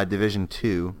played Division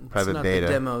 2 private beta. It's not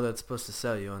the demo that's supposed to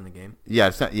sell you on the game. Yeah,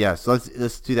 it's not. Yeah, so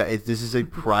let's do that. This is a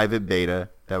private beta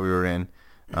that we were in.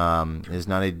 It's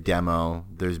not a demo.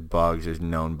 There's bugs. There's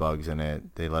known bugs in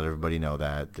it. They let everybody know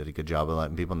that. Did a good job of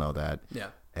letting people know that. Yeah.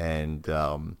 And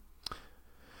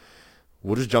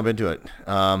we'll just jump into it.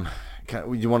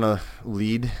 You want to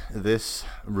lead this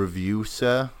review,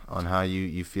 sir, on how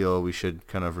you feel we should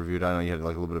kind of review it? I know you had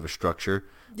like a little bit of a structure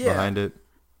behind it.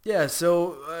 Yeah,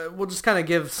 so we'll just kind of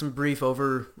give some brief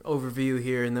overview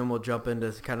here, and then we'll jump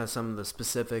into kind of some of the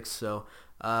specifics. So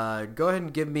go ahead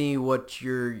and give me what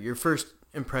your first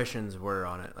impressions were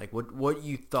on it, like what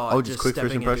you thought. Oh, just quick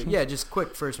first impressions? Yeah, just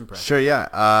quick first impressions. Sure,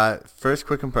 yeah. First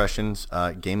quick impressions.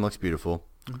 Game looks beautiful.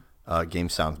 Game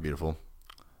sounds beautiful.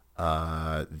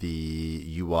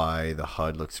 The UI, the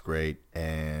HUD looks great,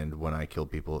 and when I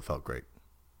killed people, it felt great.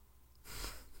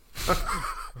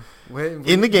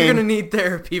 In the game, you're gonna need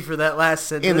therapy for that last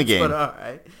sentence. In the game, but all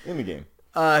right. In the game.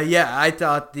 Yeah, I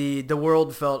thought the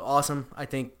world felt awesome. I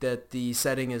think that the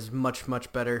setting is much,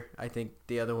 much better. I think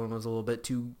the other one was a little bit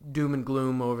too doom and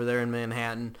gloom over there in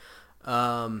Manhattan,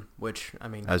 which, I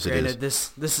mean, as granted,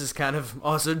 this is kind of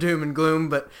also doom and gloom,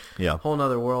 but whole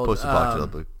nother world.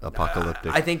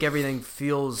 Post-apocalyptic. I think everything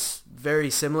feels very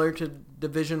similar to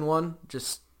Division 1,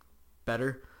 just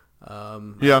better.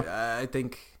 I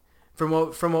think from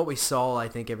what we saw, I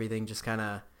think everything just kind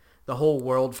of... The whole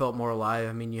world felt more alive.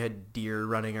 I mean, you had deer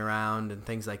running around and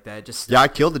things like that. I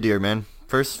killed the deer, man.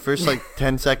 First like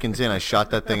 10 seconds in, I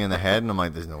shot that thing in the head, and I'm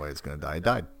like, there's no way it's going to die. It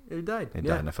died. It died,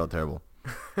 and I felt terrible.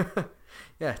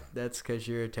 Yeah, that's because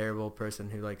you're a terrible person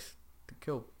who likes to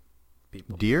kill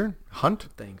people. Deer? Hunt?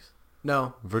 Things.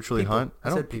 No. Virtually people. hunt?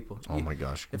 I said people. Oh, my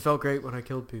gosh. It felt great when I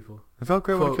killed people. It felt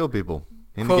great when I killed people.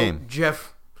 In the game.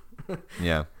 Jeff.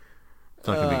 Yeah. It's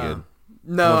not going to be good.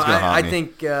 No, I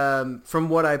think from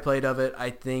what I played of it,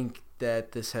 I think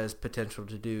that this has potential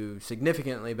to do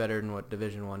significantly better than what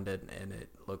Division 1 did, and it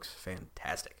looks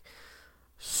fantastic.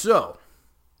 So,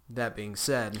 that being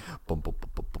said,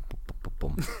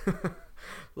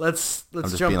 let's I'm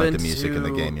just jump being like into the music in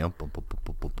the game, yo.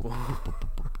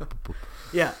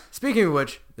 Yeah, speaking of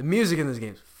which, the music in this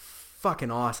game is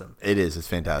fucking awesome. It is. It's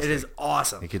fantastic. It is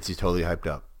awesome. It gets you totally hyped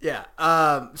up. Yeah.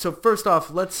 So first off,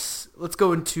 let's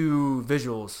go into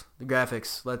visuals, the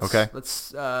graphics.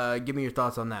 Let's give me your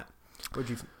thoughts on that. What'd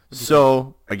you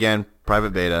think? Again,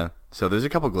 private beta. So there's a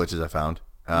couple glitches I found.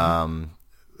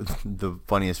 The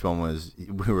funniest one was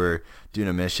we were doing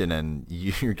a mission and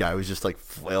your guy was just like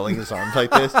flailing his arms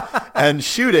like this and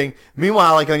shooting.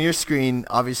 Meanwhile, like on your screen,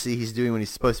 obviously he's doing what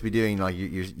he's supposed to be doing. Like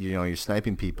you're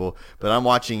sniping people, but I'm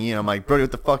watching you. And I'm like, bro,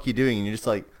 what the fuck are you doing? And you're just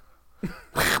like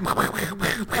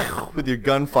with your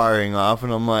gun firing off,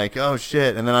 and I'm like, oh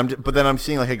shit. And then I'm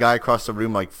seeing like a guy across the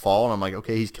room like fall, and I'm like,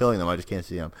 okay, he's killing them. I just can't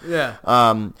see him. Yeah.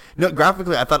 No,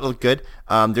 graphically, I thought it looked good.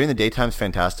 During the daytime, it's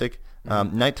fantastic.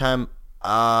 Nighttime.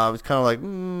 I was kind of like, I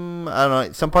don't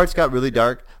know. Some parts got really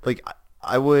dark. Like,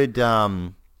 I would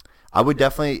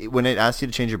definitely, when it asks you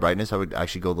to change your brightness, I would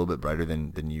actually go a little bit brighter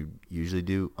than you usually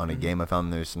do on a game. I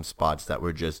found there's some spots that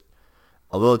were just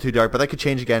a little too dark, but that could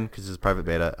change again because it's private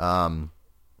beta.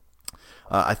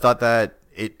 I thought that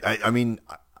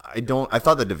I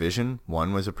thought the Division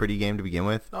 1 was a pretty game to begin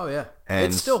with. Oh, yeah.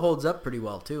 And it still holds up pretty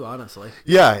well, too, honestly.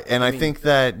 Yeah, and I think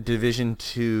that Division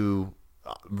 2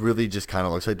 really just kind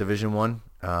of looks like Division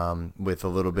 1 with a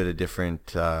little bit of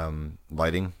different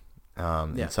lighting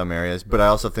in some areas. But I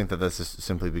also think that this is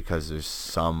simply because there's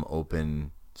some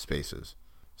open spaces.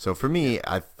 So for me,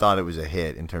 I thought it was a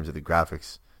hit in terms of the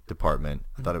graphics department.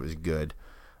 I thought it was good.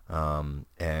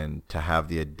 And to have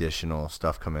the additional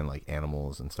stuff come in like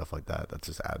animals and stuff like that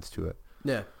just adds to it.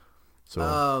 Yeah.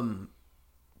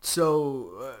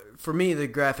 So for me, the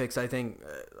graphics, I think,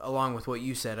 along with what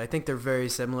you said, I think they're very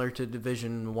similar to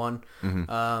Division 1.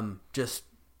 Mm-hmm. Just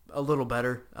a little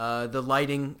better. The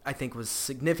lighting, I think, was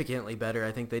significantly better.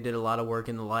 I think they did a lot of work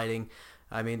in the lighting.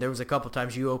 I mean, there was a couple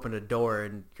times you opened a door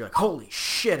and you're like, holy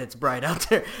shit, it's bright out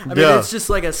there. I mean, it's just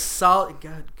like a solid...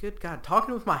 good God,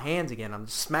 talking with my hands again. I'm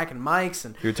just smacking mics.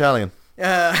 And you're Italian.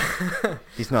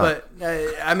 He's not. But,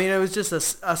 I mean, it was just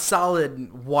a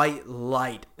solid white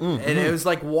light. And it was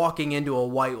like walking into a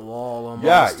white wall almost.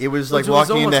 Yeah, it was like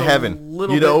walking into heaven.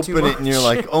 You'd open it and you're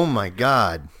like, oh my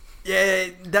God.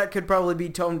 Yeah, that could probably be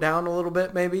toned down a little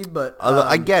bit maybe, but...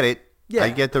 I get it. Yeah. I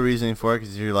get the reasoning for it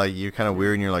because you're kind of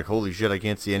weird and you're like, holy shit, I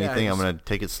can't see anything. I'm going to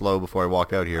take it slow before I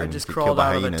walk out here. I just crawled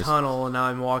out of a tunnel and now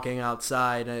I'm walking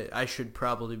outside. I should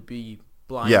probably be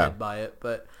blinded by it.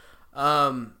 But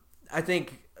I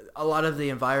think a lot of the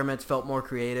environments felt more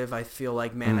creative. I feel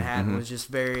like Manhattan was just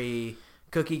very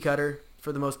cookie cutter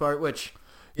for the most part, which...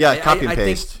 Yeah, copy and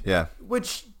paste.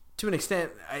 Which, to an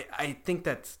extent, I think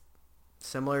that's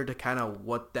similar to kind of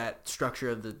what that structure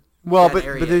of the... Well, but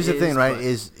there's the thing, right?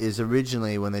 Is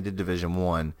originally when they did Division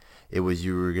 1, it was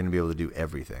you were going to be able to do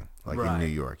everything, like in New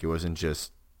York. It wasn't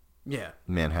just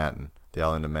Manhattan, the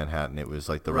island of Manhattan. It was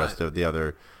like the rest of the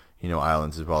other,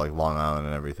 islands as well, like Long Island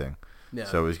and everything. Yeah.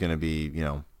 So it was going to be,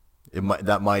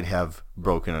 that might have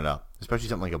broken it up, especially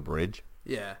something like a bridge.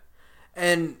 Yeah.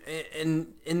 And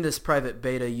in this private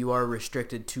beta, you are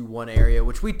restricted to one area,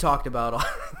 which we talked about.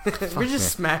 We're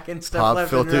just smacking stuff Pop left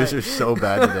filters and right. are so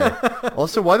bad today.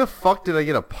 Also, why the fuck did I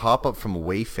get a pop-up from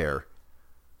Wayfair?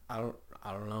 I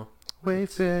don't know.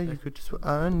 Wayfair, you could just what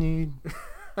I need.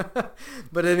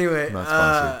 But anyway,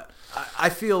 I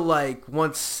feel like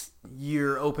once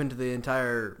you're open to the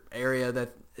entire area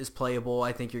that is playable,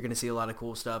 I think you're going to see a lot of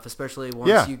cool stuff, especially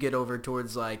once you get over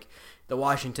towards like the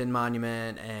Washington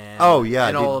Monument and and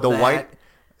all of that.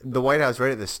 The White House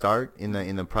right at the start in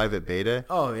the private beta.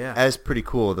 Oh yeah, that's pretty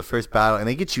cool. The first battle, and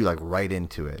they get you like right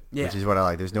into it, which is what I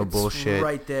like. There's no bullshit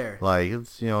right there. Like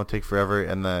it's take forever,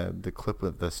 and the clip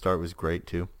at the start was great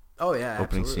too. Oh yeah,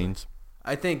 opening absolutely. Scenes.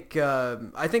 I think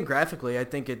graphically, I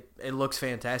think it looks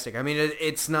fantastic. I mean,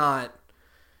 it's not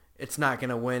going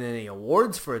to win any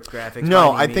awards for its graphics.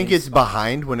 No, I think it's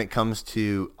behind when it comes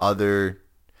to other.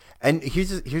 And here's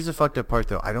the fucked up part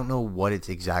though. I don't know what it's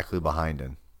exactly behind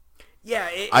in. Yeah,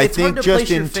 I it's think hard to just place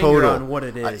your in finger total, on what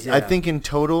it is. I think in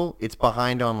total it's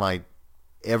behind on like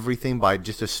everything by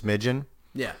just a smidgen.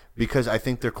 Yeah. Because I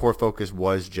think their core focus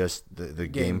was just the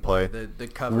gameplay, the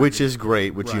cover, which is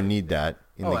great, which you need that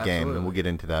in the game, absolutely. and we'll get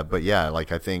into that. But yeah,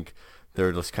 like I think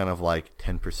they're just kind of like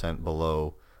 10%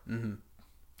 below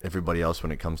everybody else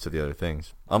when it comes to the other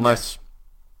things, unless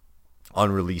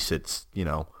on release it's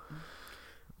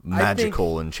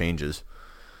magical and changes.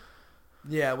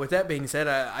 Yeah, with that being said,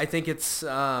 I think it's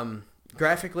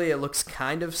graphically it looks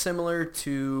kind of similar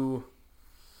to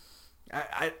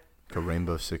like a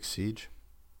Rainbow Six Siege.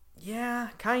 Yeah,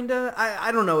 kinda.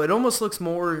 I don't know. It almost looks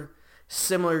more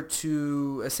similar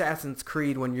to Assassin's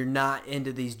Creed when you're not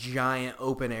into these giant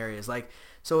open areas. Like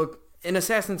so in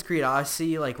Assassin's Creed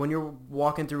Odyssey, like when you're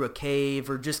walking through a cave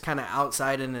or just kind of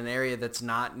outside in an area that's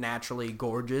not naturally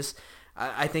gorgeous,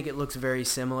 I think it looks very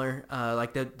similar.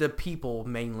 Like the people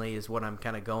mainly is what I'm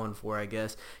kind of going for, I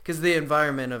guess, because the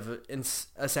environment of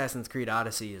Assassin's Creed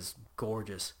Odyssey is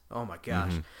gorgeous. Oh my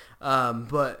gosh!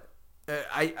 But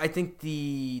I think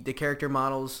the character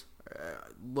models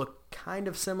look kind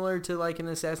of similar to like an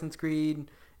Assassin's Creed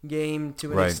game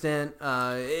to an extent.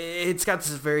 It's got this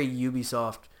very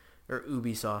Ubisoft.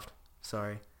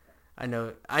 Sorry, I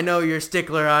know you're a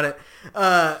stickler on it.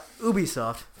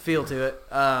 Ubisoft feel to it.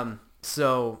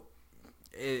 So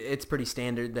it's pretty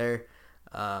standard there.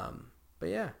 But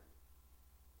yeah,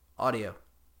 audio.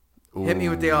 Ooh. Hit me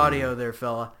with the audio there,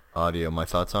 fella. Audio, my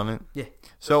thoughts on it? Yeah.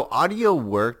 So audio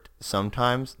worked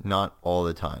sometimes, not all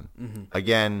the time.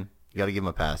 Again, you got to give them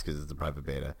a pass because it's a private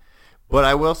beta. But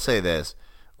I will say this,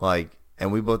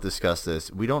 and we both discussed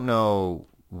this, we don't know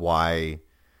why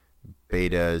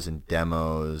betas and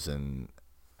demos and,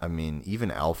 I mean,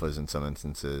 even alphas in some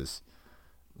instances,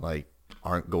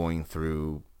 aren't going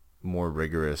through more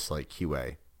rigorous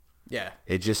QA. Yeah.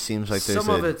 It just seems like there's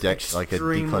a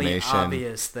declination.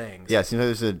 Obvious things. Yeah, it seems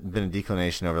like there's been a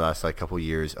declination over the last couple of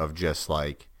years of just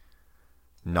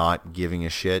not giving a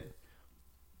shit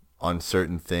on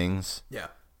certain things. Yeah.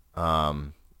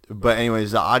 But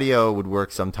anyways, the audio would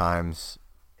work sometimes,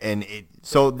 and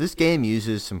so this game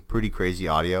uses some pretty crazy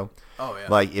audio. Oh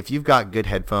yeah. If you've got good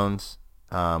headphones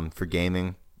for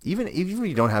gaming. Even if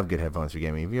you don't have good headphones for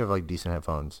gaming, if you have decent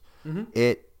headphones,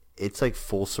 it's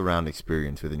full surround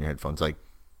experience within your headphones.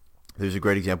 There's a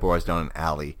great example where I was down an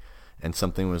alley and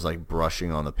something was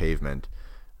brushing on the pavement,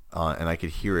 and I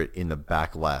could hear it in the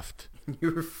back left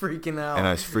You were freaking out. And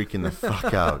I was freaking the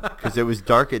fuck out because it was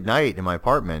dark at night in my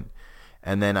apartment.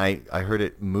 And then I heard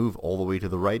it move all the way to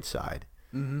the right side.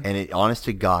 Mm-hmm. And it, honest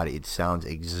to God, it sounds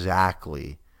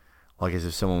exactly like as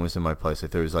if someone was in my place.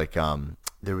 Like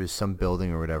there was some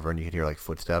building or whatever, and you could hear like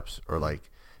footsteps or like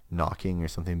knocking or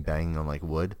something banging on like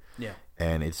wood. Yeah.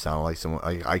 And it sounded like someone.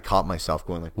 I caught myself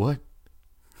going like, what?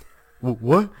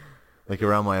 What? Like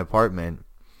around my apartment.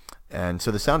 And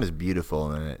so the sound is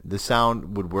beautiful, and the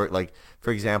sound would work. Like,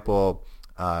 for example,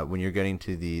 when you're getting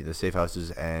to the safe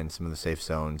houses and some of the safe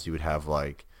zones, you would have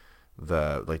like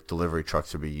delivery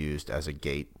trucks would be used as a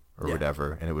gate or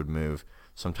whatever, and it would move.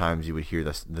 Sometimes you would hear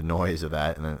the noise of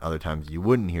that, and then other times you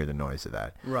wouldn't hear the noise of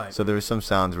that. Right. So there were some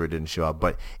sounds where it didn't show up.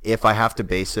 But if I have to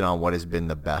base it on what has been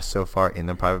the best so far in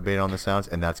the private beta on the sounds,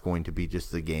 and that's going to be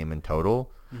just the game in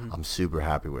total, I'm super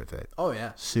happy with it. Oh,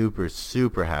 yeah. Super,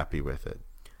 super happy with it.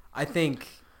 I think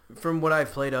from what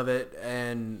I've played of it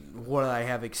and what I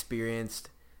have experienced,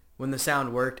 when the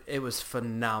sound worked, it was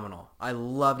phenomenal. I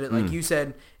loved it. Like you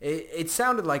said, it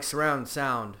sounded like surround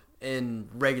sound in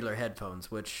regular headphones,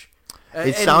 which...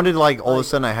 It sounded like all of a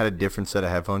sudden I had a different set of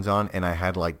headphones on, and I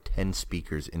had like 10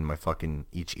 speakers in my fucking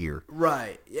each ear.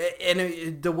 Right.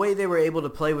 And the way they were able to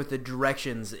play with the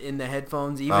directions in the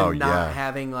headphones, even not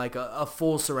having like a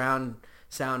full surround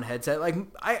sound headset. Like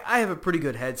I have a pretty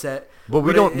good headset, but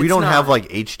we don't have like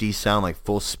HD sound, like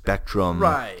full spectrum.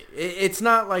 Right. It's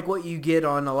not like what you get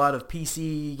on a lot of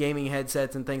PC gaming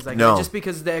headsets and things like that. Just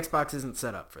because the Xbox isn't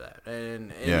set up for that,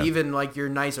 and even like your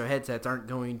nicer headsets aren't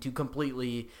going to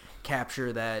completely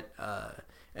capture that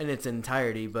in its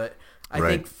entirety. But I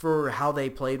think for how they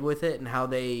played with it and how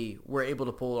they were able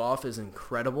to pull it off is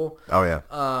incredible. Oh yeah.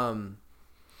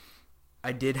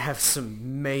 I did have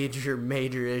some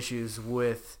major issues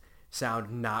with sound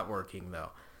not working,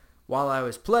 though. While I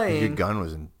was playing... Your gun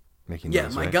wasn't making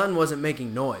noise, my gun wasn't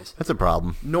making noise. That's a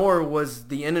problem. Nor was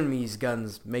the enemy's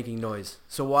guns making noise.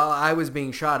 So while I was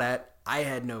being shot at, I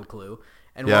had no clue.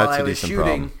 And while I was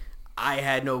shooting, I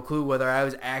had no clue whether I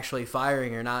was actually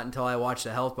firing or not until I watched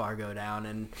the health bar go down.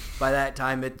 And by that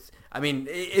time,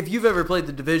 if you've ever played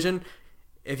The Division,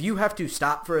 if you have to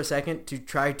stop for a second to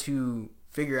try to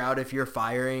figure out if you're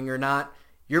firing or not,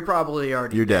 you're probably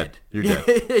already dead. You're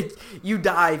dead. You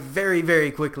die very,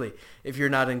 very quickly if you're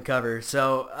not in cover.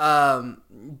 So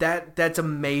that's a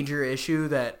major issue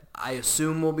that I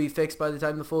assume will be fixed by the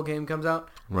time the full game comes out.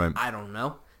 Right. I don't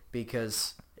know,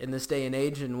 because in this day and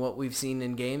age and what we've seen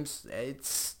in games,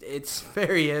 it's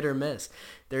very hit or miss.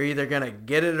 They're either going to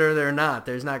get it or they're not.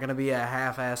 There's not going to be a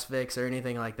half-ass fix or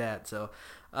anything like that. So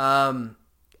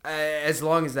as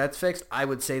long as that's fixed, I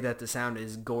would say that the sound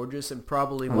is gorgeous and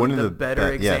probably one of the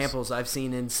better examples I've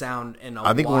seen in sound in a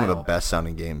while. I think one of the best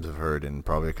sounding games I've heard in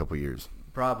probably a couple years.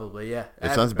 Probably, yeah.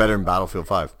 It sounds better in Battlefield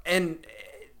 5. And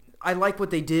I like what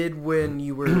they did when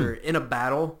you were in a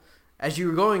battle. As you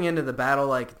were going into the battle,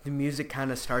 like, the music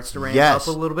kind of starts to ramp up a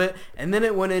little bit, and then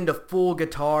it went into full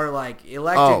guitar, like,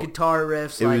 electric guitar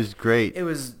riffs. It was great. It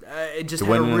was, it just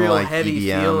had a real heavy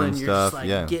feel, and you're just,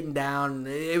 like, getting down.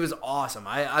 It was awesome.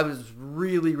 I was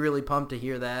really, really pumped to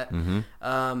hear that.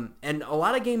 Mm-hmm. And a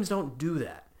lot of games don't do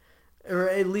that, or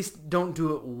at least don't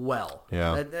do it well.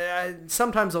 Yeah.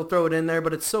 Sometimes they'll throw it in there,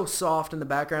 but it's so soft in the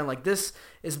background. Like, this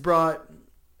is brought...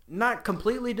 not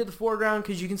completely to the foreground,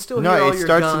 because you can still hear all your guns. No, it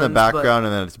starts in the background,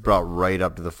 and then it's brought right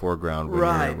up to the foreground.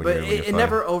 But it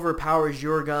never overpowers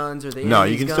your guns or the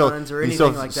enemy's guns or anything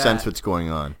like that. You can still sense what's going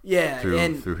on. Yeah,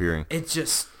 through hearing. It's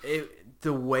just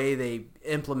the way they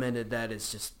implemented that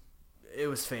is just, it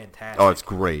was fantastic. Oh, it's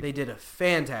great. They did a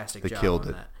fantastic job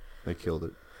on that. They killed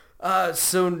it.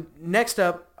 So next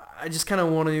up, I just kind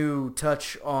of want to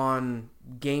touch on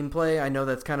gameplay. I know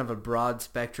that's kind of a broad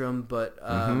spectrum, but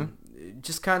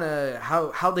just kind of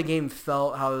how the game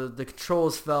felt, how the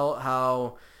controls felt,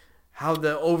 how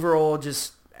the overall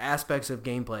just aspects of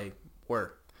gameplay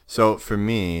were. So for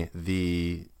me,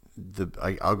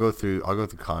 I'll go through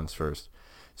cons first.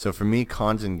 So for me,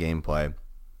 cons in gameplay,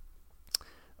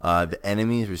 the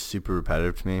enemies were super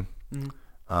repetitive to me.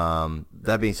 Mm-hmm.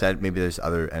 That being said, maybe there's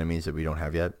other enemies that we don't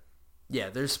have yet. Yeah,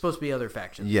 there's supposed to be other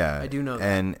factions. Yeah, I do know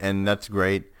that. And that's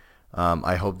great.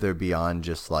 I hope they're beyond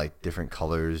just like different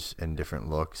colors and different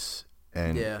looks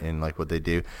and like what they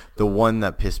do. The one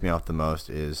that pissed me off the most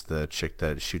is the chick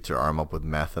that shoots her arm up with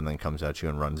meth and then comes at you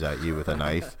and runs at you with a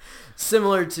knife.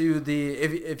 Similar to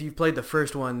if you've played the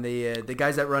first one, the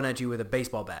guys that run at you with a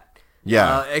baseball bat.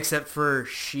 Yeah. Except for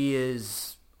she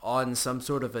is on some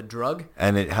sort of a drug.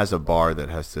 And it has a bar that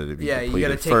has to be completed you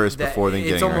gotta take first that, before then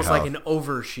getting her health. It's almost like an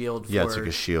overshield for it's like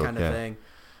a shield kind of thing.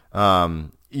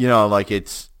 Like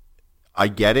I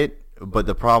get it, but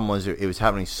the problem was it was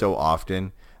happening so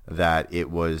often that it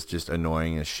was just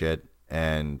annoying as shit.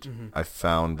 And I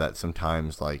found that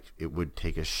sometimes like it would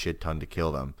take a shit ton to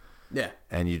kill them. Yeah.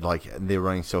 And you'd like they're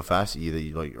running so fast at you that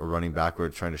you like are running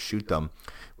backwards trying to shoot them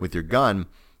with your gun,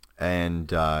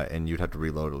 and you'd have to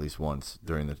reload at least once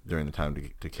during the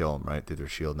time to kill them, right, through their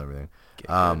shield and everything.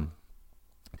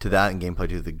 To that and gameplay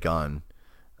to the gun.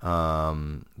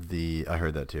 I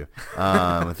heard that too.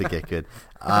 With the get good.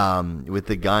 With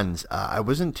the guns, I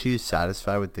wasn't too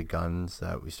satisfied with the guns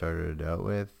that we started out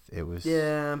with. It was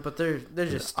but they're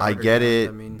just. I get it.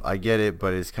 I get it,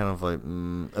 but it's kind of like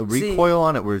a recoil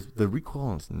on it. Where the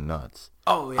recoil is nuts.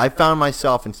 Oh yeah. I found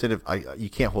myself instead of you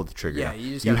can't hold the trigger. Yeah, now.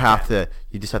 you just you have to.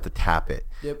 You just have to tap it.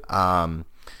 Yep.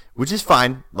 Which is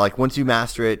fine. Like once you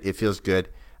master it, it feels good.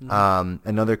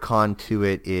 Another con to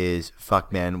it is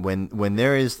fuck man when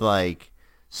there is like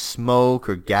smoke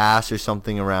or gas or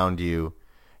something around you,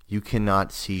 you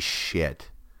cannot see shit.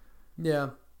 Yeah.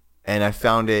 And I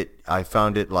found it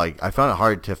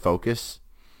hard to focus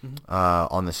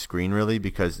on the screen really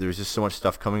because there was just so much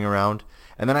stuff coming around.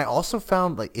 And then I also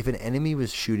found like if an enemy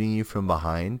was shooting you from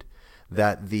behind,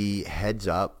 that the heads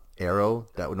up arrow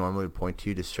that would normally point to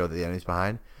you to show that the enemy's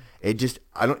behind,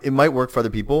 it might work for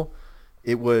other people.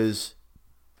 It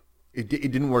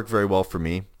didn't work very well for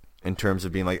me in terms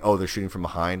of being like, oh, they're shooting from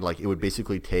behind. Like it would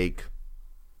basically take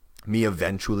me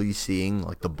eventually seeing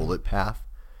like the bullet path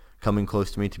coming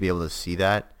close to me to be able to see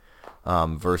that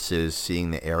versus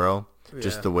seeing the arrow. Yeah.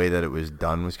 Just the way that it was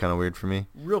done was kind of weird for me.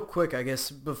 Real quick, I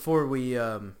guess, before we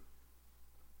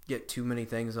get too many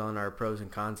things on our pros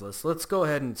and cons list, let's go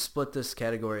ahead and split this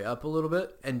category up a little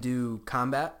bit and do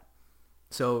combat.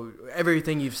 So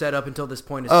everything you've said up until this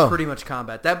point is pretty much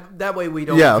combat. That way we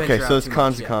don't. Yeah. Okay. So it's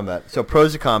cons of combat. So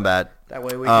pros of combat. That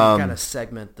way we can kind of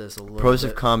segment this a little. Pros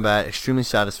bit. of combat: extremely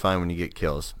satisfying when you get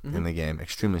kills in the game.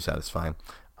 Extremely satisfying.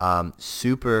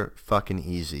 Super fucking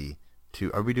easy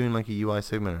to. Are we doing like a UI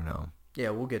segment or no? Yeah,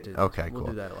 we'll get to. Okay, we'll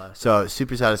cool. do that last. So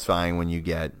super satisfying when you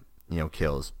get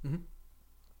kills.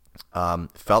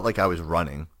 Felt like I was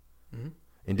running.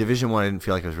 In Division 1, I didn't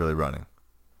feel like I was really running.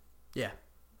 Yeah.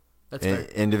 That's fair.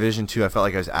 In Division 2, I felt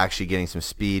like I was actually getting some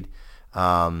speed.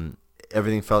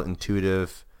 Everything felt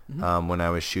intuitive when I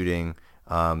was shooting.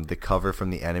 The cover from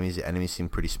the enemies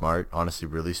seemed pretty smart. Honestly,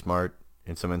 really smart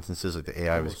in some instances. Like the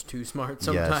AI almost too smart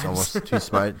sometimes. Yes, almost too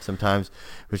smart sometimes,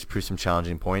 which proved some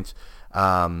challenging points.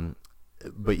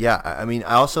 But yeah, I mean,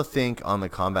 I also think on the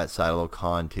combat side, a little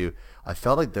con too. I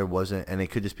felt like there wasn't, and it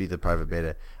could just be the private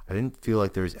beta. I didn't feel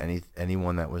like there was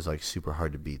anyone that was like super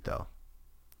hard to beat though.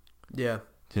 Yeah.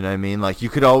 Do you know what I mean? Like you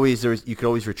could always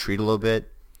retreat a little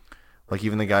bit. Like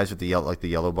even the guys with the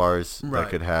yellow bars that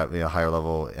could have higher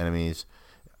level enemies.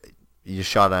 You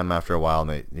shot at them after a while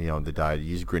and they died. You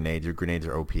use grenades. Your grenades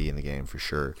are OP in the game for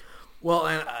sure. Well,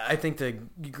 and I think wow.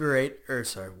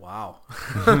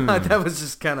 That was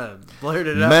just kind of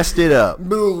blurted up. Messed it up.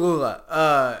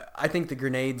 I think the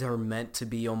grenades are meant to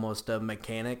be almost a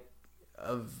mechanic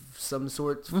of some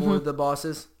sort for the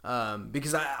bosses.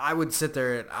 Because I would sit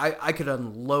there and I could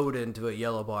unload into a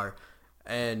yellow bar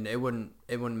and it wouldn't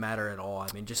matter at all.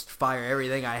 I mean, just fire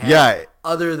everything I had. Yeah.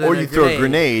 Other than or you throw a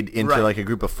grenade into like a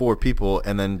group of 4 people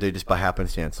and then they just by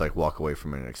happenstance like walk away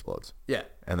from it and it explodes. Yeah.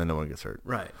 And then no one gets hurt.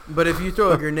 Right. But if you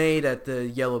throw a grenade at the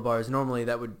yellow bars, normally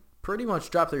that would pretty much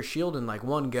drop their shield in like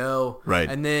one go. Right.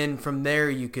 And then from there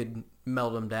you could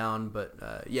melt them down. But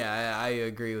I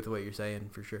agree with what you're saying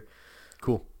for sure.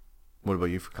 Cool. What about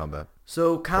you for combat?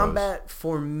 So combat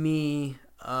for me,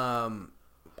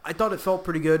 I thought it felt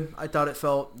pretty good. I thought it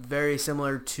felt very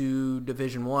similar to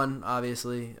Division 1,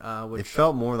 obviously. Which it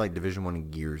felt more like Division 1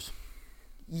 and Gears.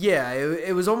 Yeah,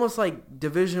 it was almost like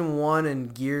Division 1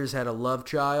 and Gears had a love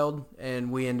child,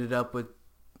 and we ended up with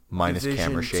minus Division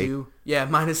camera 2. shake. Yeah,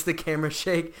 minus the camera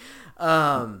shake.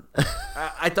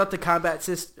 I thought the combat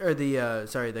system, or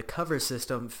the cover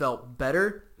system felt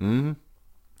better. Mm-hmm.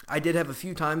 I did have a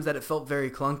few times that it felt very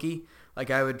clunky.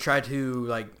 Like I would try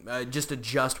to just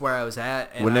adjust where I was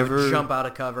at, and I would jump out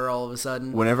of cover all of a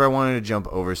sudden. Whenever I wanted to jump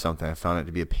over something, I found it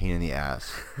to be a pain in the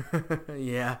ass.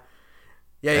 Yeah.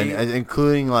 Yeah, and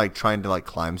including like trying to like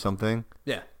climb something.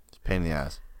 Yeah, it's a pain in the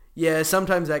ass. Yeah,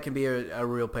 sometimes that can be a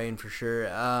real pain for sure.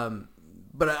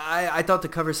 But I thought the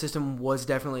cover system was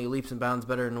definitely leaps and bounds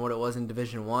better than what it was in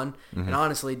Division 1. Mm-hmm. And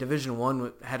honestly, Division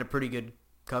 1 had a pretty good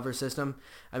cover system.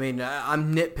 I mean,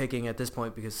 I'm nitpicking at this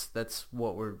point because that's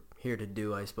what we're here to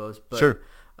do, I suppose. But, sure.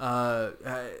 Well,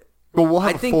 we'll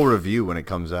have a full review when it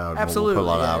comes out. Absolutely. We'll put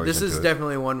a lot of hours this into is it.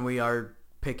 Definitely one we are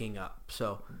picking up.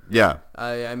 So yeah,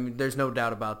 I mean, there's no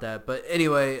doubt about that. But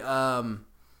anyway,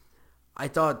 I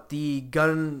thought the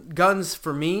guns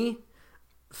for me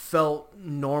felt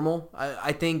normal.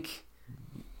 I think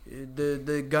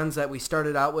the guns that we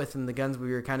started out with and the guns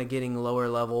we were kind of getting lower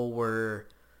level were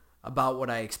about what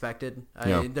I expected.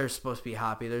 They're supposed to be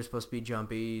hoppy. They're supposed to be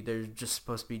jumpy. They're just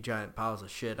supposed to be giant piles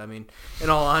of shit. I mean, in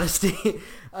all honesty.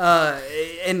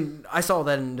 And I saw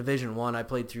that in Division 1. I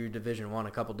played through Division 1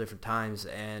 a couple different times,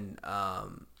 and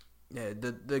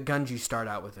the guns you start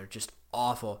out with are just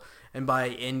awful. And by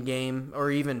in-game, or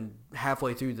even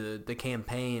halfway through the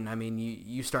campaign, I mean,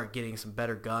 you start getting some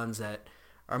better guns that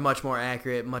are much more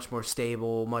accurate, much more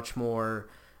stable, much more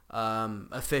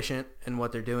efficient in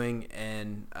what they're doing,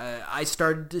 and I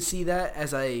started to see that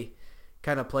as I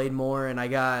kind of played more, and I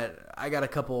got a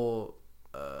couple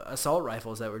assault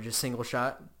rifles that were just single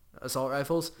shot assault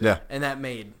rifles, and that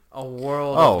made a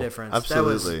world of difference.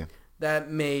 Absolutely.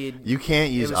 That made you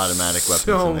can't use automatic weapons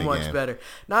so in the much game. Better.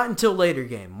 Not until later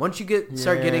game. Once you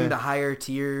start getting the higher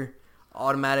tier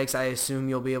automatics, I assume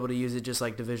you'll be able to use it just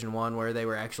like Division 1, where they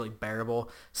were actually bearable.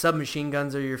 Submachine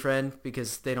guns are your friend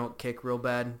because they don't kick real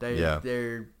bad.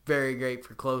 They're very great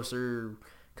for closer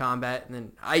combat. And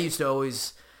then I used to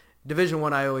always, Division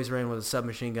 1 I always ran with a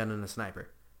submachine gun and a sniper.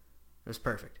 It was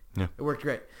perfect. Yeah. It worked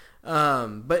great.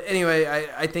 But anyway,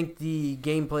 I think the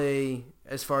gameplay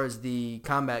as far as the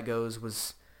combat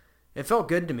goes it felt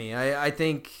good to me. I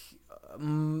think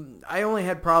I only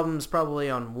had problems probably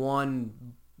on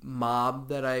one mob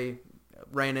that I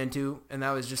ran into, and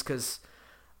that was just because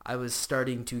I was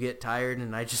starting to get tired,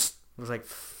 and I just was like,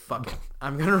 fuck it,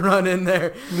 I'm gonna run in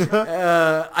there.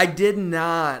 I did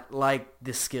not like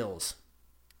the skills.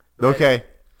 Okay.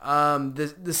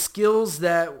 The skills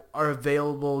that are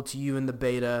available to you in the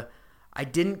beta, I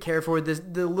didn't care for.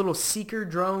 The little seeker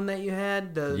drone that you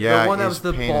had, the one that was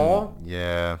the ball.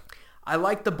 Yeah. I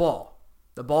liked the ball.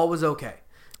 The ball was okay.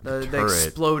 The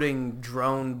exploding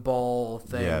drone ball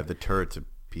thing. Yeah, the turret's a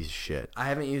piece of shit. I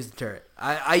haven't used the turret.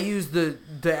 I used the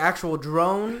actual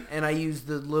drone, and I used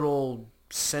the little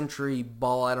sentry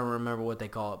ball. I don't remember what they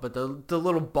call it, but the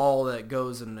little ball that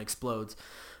goes and explodes.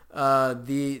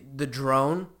 The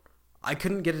drone, I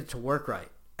couldn't get it to work right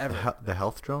ever. The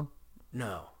health drone?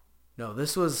 No.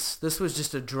 This was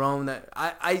just a drone that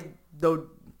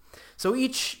So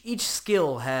each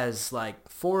skill has like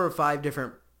 4 or 5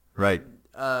 different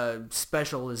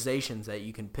specializations that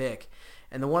you can pick,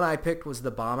 and the one I picked was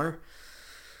the bomber.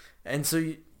 And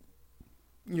so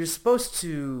you're supposed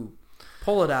to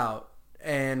pull it out,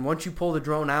 and once you pull the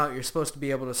drone out, you're supposed to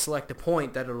be able to select a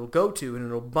point that it'll go to, and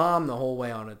it'll bomb the whole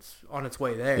way on its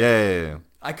way there. Yeah.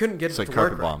 I couldn't get it to work right. It's like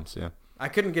carpet bombs, yeah. I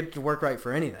couldn't get it to work right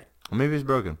for anything. Well, maybe it's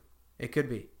broken. It could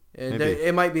be.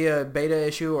 It might be a beta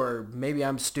issue, or maybe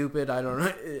I'm stupid. I don't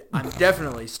know. I'm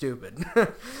definitely stupid.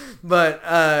 But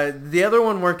the other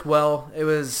one worked well. It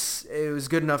was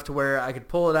good enough to where I could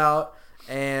pull it out,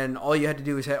 and all you had to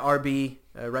do was hit RB,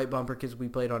 right bumper, because we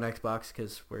played on Xbox,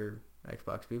 because we're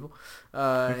Xbox people,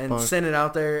 and send it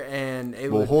out there, and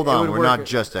it would. Well, hold on. We're not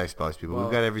just Xbox people.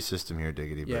 We've got every system here,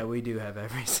 Diggity. Yeah, we do have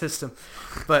every system.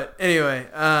 But anyway,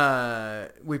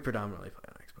 we predominantly play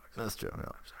on Xbox. That's true. Yeah.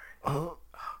 I'm sorry.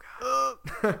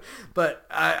 But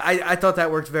I thought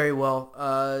that worked very well,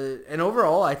 and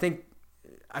overall I think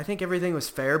everything was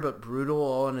fair but brutal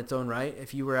all in its own right.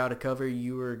 If you were out of cover,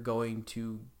 you were going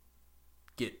to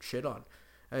get shit on.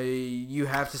 You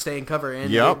have to stay in cover,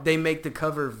 and they make the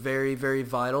cover very, very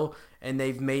vital, and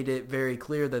they've made it very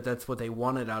clear that that's what they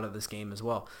wanted out of this game as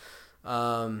well.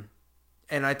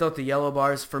 And I thought the yellow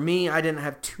bars, for me, I didn't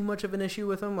have too much of an issue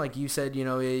with them. Like you said,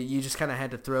 you just kind of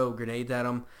had to throw grenades at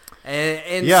them.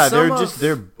 And yeah,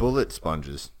 they're bullet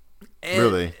sponges.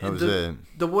 Really, that was it.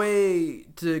 The way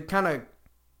to kind of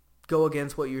go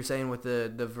against what you're saying with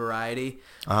the variety,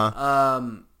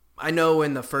 I know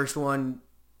in the first one,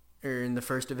 or in the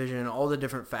first division, all the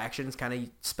different factions kind of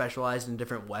specialized in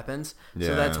different weapons. Yeah.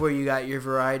 So that's where you got your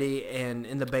variety, and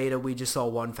in the beta we just saw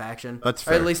one faction. That's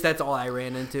fair. Or at least that's all I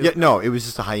ran into. Yeah, no, it was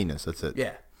just a hyenas, that's it.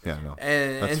 Yeah. Yeah, no.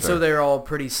 And so they're all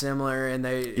pretty similar, and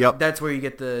that's where you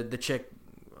get the chick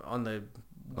on the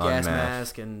gas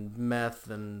mask and meth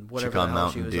and whatever chick on the hell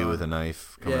Mountain she was Dew on. with a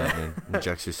knife, comes out and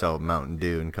injects herself with Mountain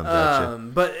Dew and comes at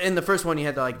you. But in the first one you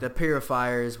had the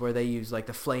purifiers where they use like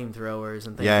the flamethrowers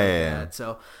and things that.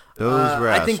 So those were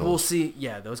assholes. I think we'll see.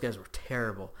 Yeah, those guys were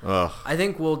terrible. Ugh. I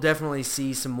think we'll definitely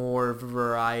see some more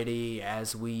variety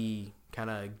as we kind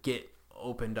of get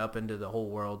opened up into the whole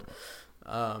world.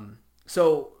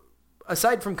 So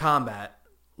aside from combat,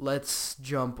 let's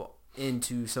jump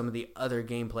into some of the other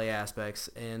gameplay aspects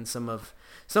and some of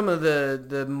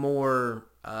the more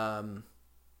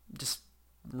just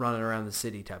running around the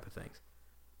city type of things.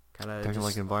 Kind of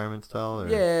like environment style? Or?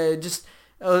 Yeah, just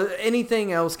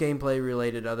anything else gameplay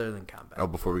related other than combat. Oh,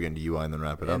 before we get into UI and then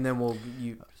wrap it up? And then we'll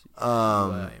UI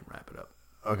and wrap it up.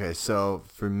 Okay, so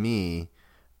for me,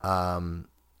 I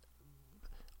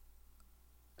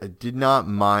did not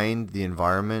mind the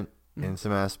environment in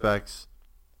some aspects,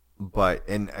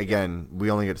 and again, we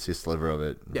only get to see a sliver of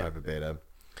it in private beta.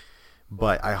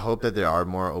 But I hope that there are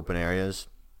more open areas,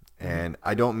 and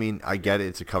I get it,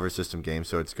 it's a cover system game,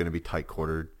 so it's going to be tight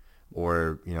quartered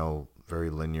or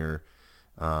very linear,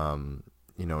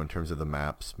 in terms of the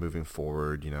maps moving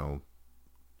forward, in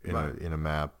a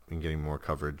map and getting more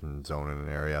coverage and zone in an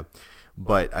area.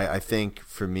 But I think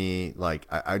for me, like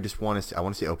I just want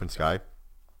to see open sky.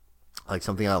 Like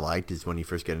something I liked is when you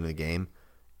first get into the game,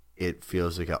 it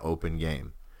feels like an open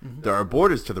game. Mm-hmm. There are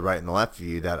borders to the right and the left of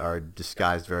you that are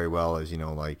disguised very well as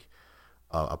like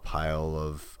a pile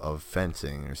of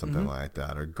fencing or something like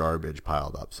that, or garbage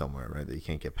piled up somewhere, right, that you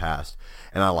can't get past.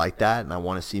 And I like that, and I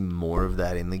want to see more of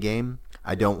that in the game.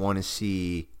 I don't want to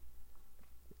see.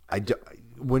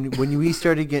 When we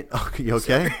started getting, you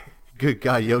okay? Sorry. Good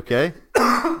God, you okay?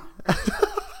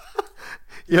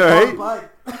 You all right?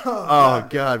 Oh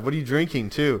God, what are you drinking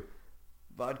too?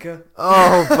 Vodka.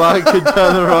 Oh, vodka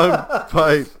down the wrong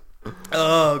pipe.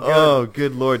 Oh God. Oh,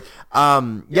 good Lord. I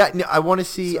want to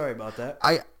see. Sorry about that.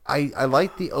 I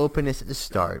like the openness at the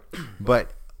start,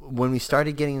 but when we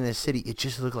started getting in the city, it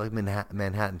just looked like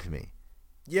Manhattan to me.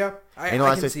 Yeah, I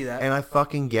can see that. And I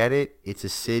fucking get it. It's a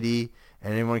city.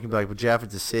 And everyone can be like, well, Jeff,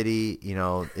 it's a city,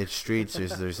 it's streets,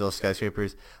 there's little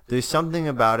skyscrapers. There's something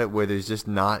about it where there's just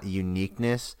not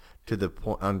uniqueness to the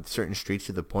point on certain streets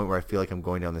to the point where I feel like I'm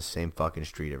going down the same fucking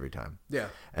street every time. Yeah.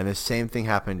 And the same thing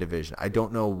happened in Division. I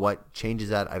don't know what changes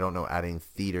that. I don't know, adding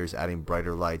theaters, adding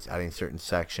brighter lights, adding certain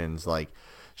sections, like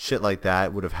shit like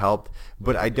that would have helped.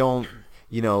 But I don't,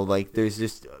 there's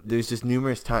just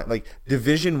numerous times, like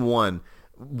Division 1,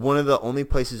 one of the only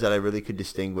places that I really could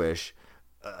distinguish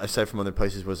aside from other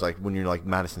places was like when you're like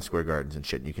Madison Square Gardens and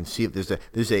shit, and you can see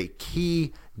there's a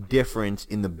key difference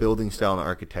in the building style and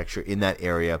architecture in that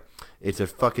area. It's a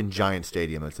fucking giant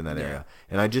stadium that's in that area,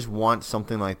 and I just want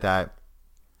something like that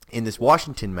in this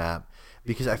Washington map,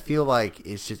 because I feel like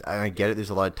it's just, I get it, there's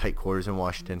a lot of tight quarters in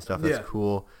Washington stuff, that's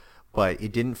cool, but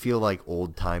it didn't feel like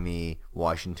old timey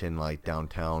Washington, like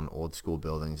downtown old school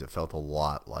buildings. It felt a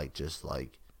lot like just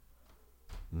like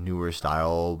newer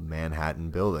style Manhattan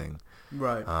building.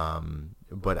 Right.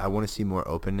 But I want to see more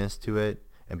openness to it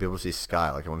and be able to see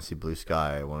sky. Like I want to see blue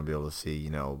sky. I want to be able to see,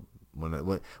 one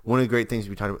of the great things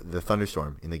we talked about, the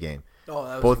thunderstorm in the game. Oh,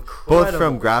 that was both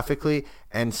from graphically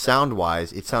and sound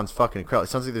wise, it sounds fucking incredible. It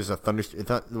sounds like there's a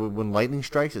thunderstorm. When lightning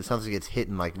strikes, it sounds like it's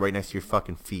hitting like right next to your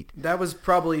fucking feet. That was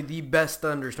probably the best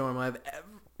thunderstorm I've ever.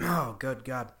 Oh, good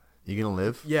God. You gonna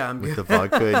live? Yeah, I'm with good. the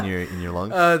vodka in your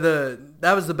lungs.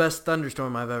 That was the best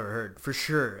thunderstorm I've ever heard, for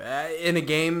sure. In a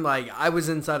game, like I was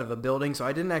inside of a building, so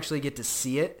I didn't actually get to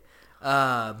see it.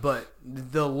 But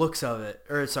the looks of it,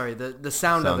 the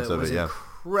sound of it was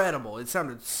incredible. It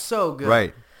sounded so good.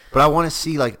 Right. But I want to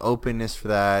see like openness for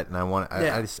that, and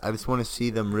I just want to see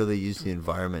them really use the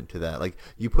environment to that. Like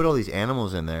you put all these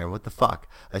animals in there, what the fuck?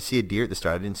 I see a deer at the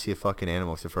start. I didn't see a fucking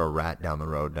animal except for a rat down the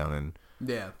road down in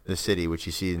the city, which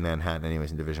you see in Manhattan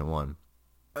anyways in Division 1.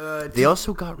 They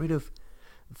also got rid of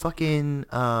fucking,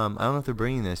 I don't know if they're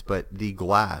bringing this, but the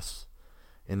glass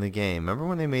in the game. Remember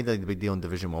when they made like the big deal in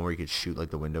Division 1 where you could shoot like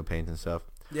the window panes and stuff?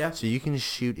 Yeah. So you can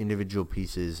shoot individual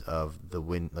pieces of the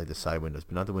like the side windows,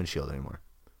 but not the windshield anymore.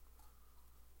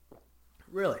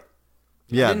 Really?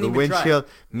 Yeah, the windshield.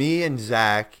 Me and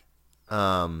Zach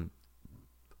and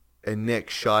Nick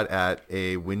shot at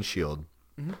a windshield.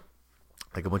 Mm-hmm.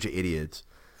 Like a bunch of idiots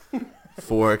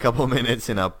for a couple of minutes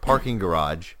in a parking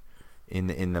garage in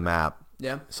the map,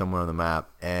 somewhere on the map,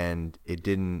 and it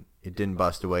didn't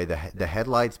bust away. The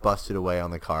headlights busted away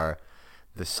on the car,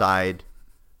 the side,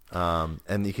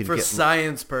 and you could for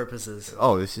science purposes.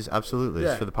 Oh, this is absolutely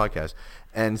this is for the podcast,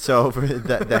 and so for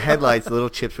the headlights, little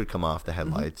chips would come off the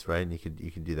headlights, right? And you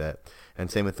could do that, and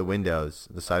same with the windows,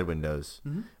 the side windows.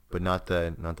 Mm-hmm. But not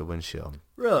the windshield.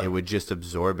 Really? It would just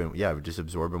absorb in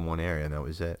one area, and that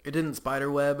was it. It didn't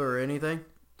spiderweb or anything?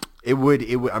 It would.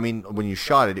 I mean, when you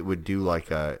shot it, it would do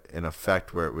like an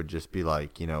effect where it would just be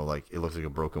like, like it looks like a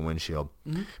broken windshield.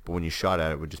 Mm-hmm. But when you shot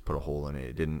at it, it would just put a hole in it.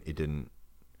 It didn't.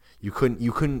 You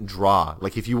couldn't draw.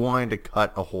 Like if you wanted to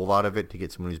cut a hole out of it to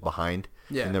get someone who's behind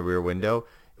in the rear window,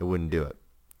 it wouldn't do it.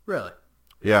 Really?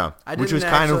 Yeah, which was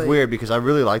kind of weird because I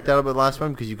really liked that about the last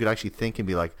one because you could actually think and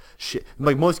be like, shit.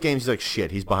 Like most games, he's like,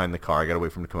 shit, he's behind the car. I got to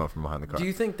wait for him to come out from behind the car. Do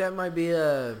you think that might be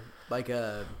an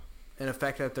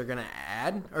effect that they're going to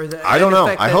add? Or I don't know.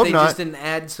 I hope they not. Just didn't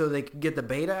add so they could get the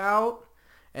beta out?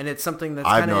 And it's something that's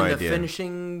kind of in the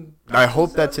finishing... I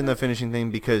hope that's in the finishing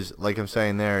thing because, like I'm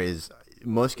saying there, is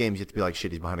most games you have to be like,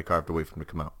 shit, he's behind the car. I have to wait for him to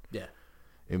come out. Yeah.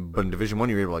 But in Division 1,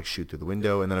 you're able to like shoot through the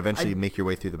window and then eventually make your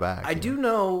way through the back. I do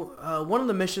know one of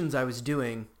the missions I was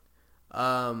doing,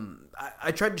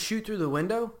 I tried to shoot through the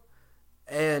window,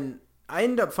 and I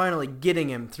ended up finally getting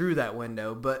him through that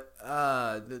window. But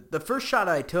the first shot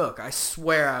I took, I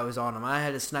swear I was on him. I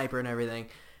had a sniper and everything,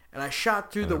 and I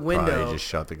shot through the window. Just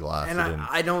shot the glass. And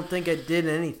I don't think it did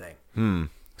anything.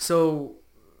 So,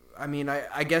 I mean,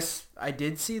 I guess I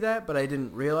did see that, but I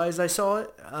didn't realize I saw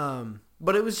it.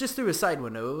 But it was just through a side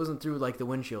window. It wasn't through like the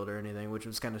windshield or anything, which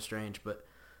was kind of strange. But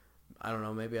I don't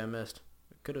know. Maybe I missed.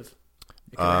 It could have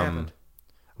happened.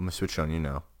 I'm gonna switch on you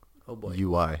now. Oh boy.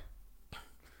 UI.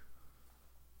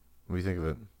 What do you think of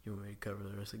it? You want me to cover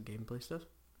the rest of the gameplay stuff?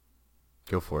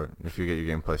 Go for it. If you get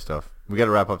your gameplay stuff, we got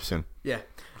to wrap up soon. Yeah.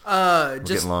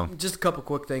 Getting long. Just a couple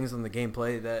quick things on the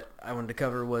gameplay that I wanted to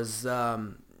cover was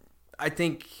I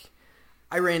think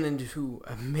I ran into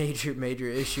a major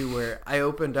issue where I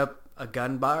opened up a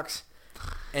gun box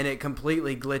and it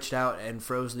completely glitched out and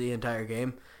froze the entire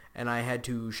game, and I had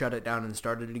to shut it down and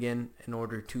start it again in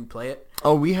order to play it.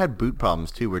 Oh, we had boot problems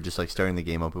too. Where just like starting the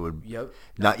game up, it would you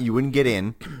wouldn't get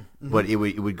in, but it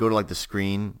would go to like the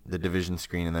screen, the Division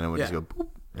screen, and then it would just go boop,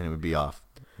 and it would be off.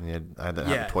 And I had that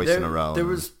happen twice in a row.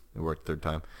 It worked third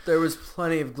time. There was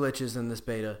plenty of glitches in this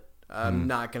beta. I'm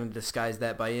not going to disguise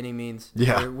that by any means.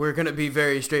 Yeah. We're going to be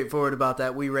very straightforward about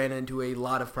that. We ran into a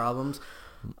lot of problems.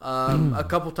 A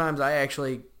couple times I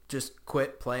actually just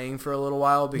quit playing for a little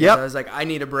while because I was like, I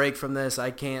need a break from this.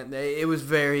 I can't. It was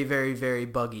very, very, very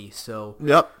buggy. So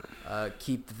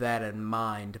keep that in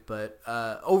mind. But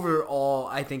overall,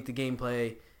 I think the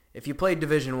gameplay, if you played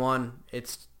Division 1,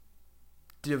 it's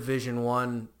Division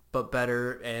 1, but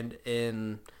better and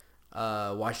in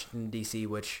Washington, D.C.,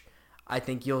 which I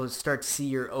think you'll start to see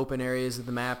your open areas of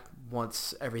the map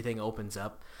once everything opens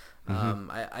up.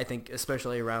 I think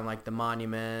especially around like the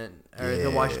monument or the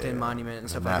Washington Monument and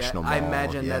stuff like that. I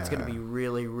imagine that's going to be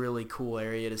really, really cool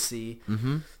area to see.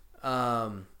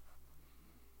 As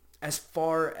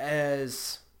far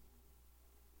as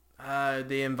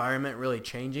the environment really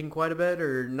changing quite a bit,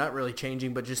 or not really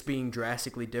changing, but just being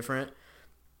drastically different,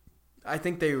 I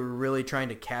think they were really trying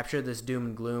to capture this doom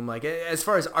and gloom. Like, as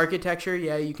far as architecture,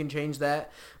 yeah, you can change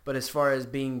that. But as far as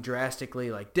being drastically,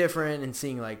 like, different and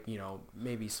seeing, like, you know,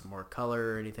 maybe some more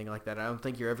color or anything like that, I don't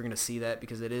think you're ever going to see that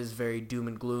because it is very doom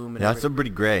and gloom. And it's a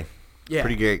pretty gray. Yeah.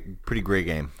 Pretty gray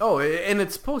game. Oh, and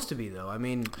it's supposed to be, though. I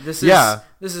mean, this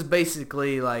is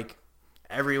basically, like,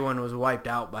 everyone was wiped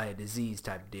out by a disease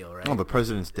type of deal, right? Oh, the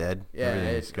president's dead. Yeah,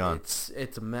 everything's gone.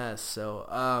 It's a mess. So,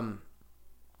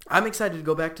 I'm excited to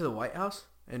go back to the White House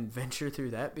and venture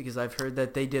through that because I've heard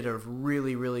that they did a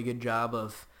really, really good job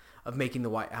of making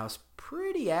the White House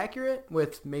pretty accurate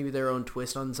with maybe their own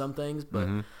twist on some things. But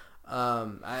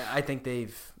I think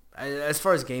as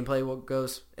far as gameplay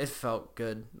goes, it felt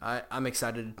good. I'm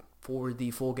excited for the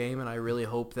full game, and I really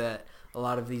hope that a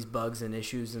lot of these bugs and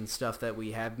issues and stuff that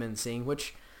we have been seeing,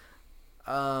 which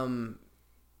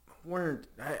weren't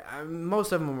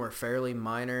most of them were fairly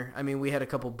minor. I mean, we had a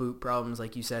couple boot problems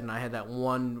like you said, and I had that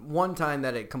one time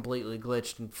that it completely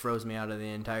glitched and froze me out of the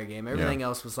entire game. Everything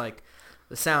else was like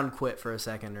the sound quit for a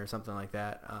second or something like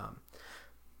that.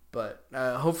 But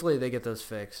hopefully they get those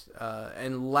fixed.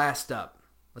 And last up,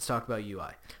 let's talk about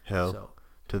UI.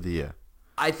 To the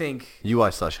I think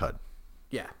UI/HUD.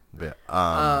 Yeah.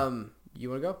 You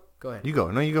want to go? Go ahead. You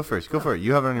go. No, you go first. Go for it.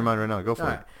 You have it on your mind right now. Go for it.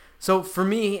 Right. So for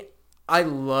me, I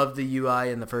love the UI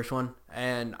in the first one,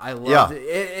 and I love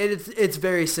it's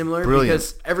very similar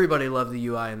because everybody loved the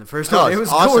UI in the first one. It was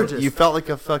awesome. Gorgeous. You felt like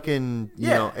a fucking, you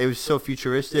know, it was so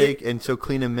futuristic and so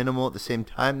clean and minimal at the same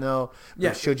time, though.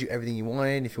 It showed you everything you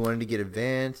wanted. If you wanted to get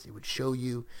advanced, it would show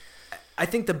you. I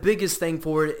think the biggest thing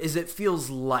for it is it feels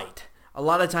light. A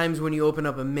lot of times when you open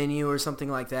up a menu or something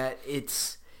like that,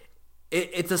 it's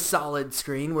a solid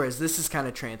screen, whereas this is kind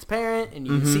of transparent and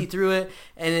you can see through it.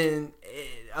 And then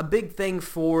a big thing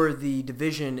for the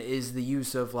Division is the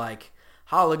use of like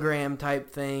hologram type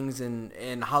things and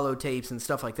holotapes and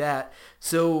stuff like that.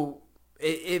 So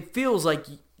it feels like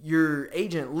your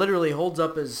agent literally holds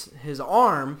up his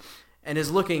arm and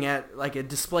is looking at like a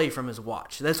display from his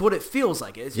watch. That's what it feels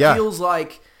like. It feels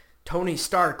like Tony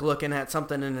Stark looking at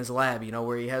something in his lab, you know,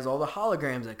 where he has all the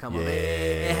holograms that come up.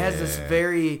 It has this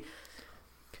very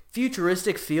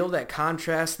futuristic feel that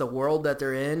contrasts the world that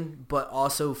they're in, but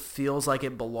also feels like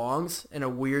it belongs in a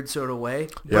weird sort of way.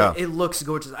 But it looks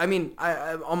gorgeous. I mean,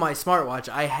 I on my smartwatch,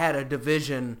 I had a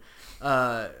Division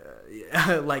watch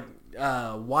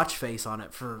face on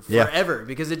it for forever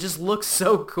because it just looks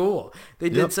so cool. They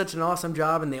did such an awesome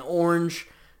job, and the orange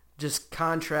just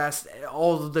contrasts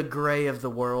all of the gray of the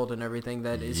world and everything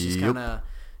that is just kind of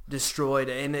destroyed,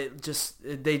 and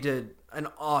they did an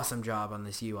awesome job on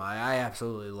this UI. I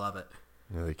absolutely love it.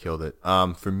 Yeah, they killed it.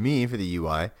 For me, for the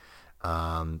UI,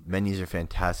 menus are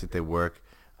fantastic. They work.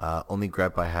 Only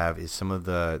gripe I have is some of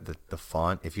the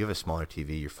font. If you have a smaller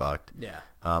TV, you're fucked. Yeah.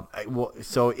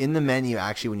 So in the menu,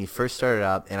 actually, when you first start it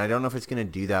up, and I don't know if it's going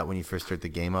to do that when you first start the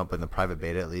game up, but in the private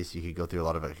beta, at least, you could go through a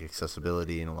lot of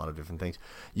accessibility and a lot of different things.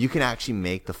 You can actually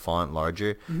make the font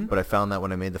larger, but I found that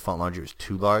when I made the font larger, it was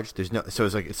too large. So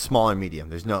it's small or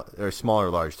medium. Or small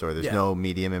or large, sorry. There's no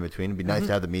medium in between. It'd be nice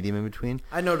to have the medium in between.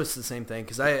 I noticed the same thing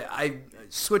because I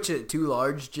switched it too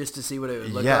large just to see what it would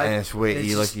look like. Yeah, and it's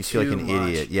you feel like an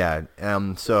idiot. Yeah.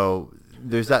 So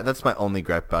there's that. That's my only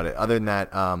gripe about it. Other than that,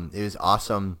 it was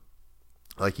awesome.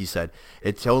 Like you said,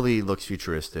 it totally looks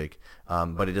futuristic,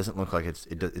 but it doesn't look like it's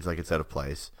like it's out of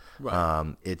place.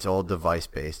 Right. It's all device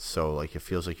based, so like it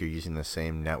feels like you're using the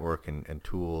same network and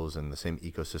tools and the same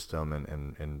ecosystem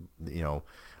and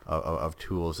of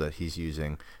tools that he's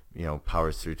using.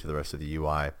 Powers through to the rest of the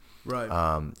UI.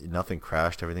 Right. Nothing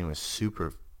crashed. Everything was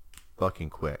super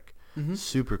fucking quick.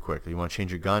 Super quick. You want to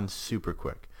change your gun? Super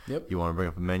quick. Yep. You want to bring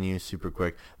up a menu? Super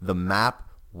quick. The map,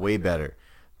 way better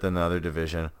than the other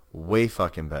Division. Way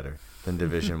fucking better than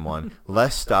Division 1.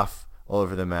 Less stuff all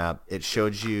over the map. It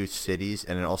showed you cities,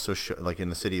 and it also like in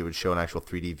the city it would show an actual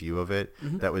 3D view of it.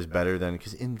 That was better than,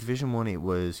 because in Division 1 it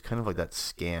was kind of like that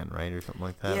scan, right, or something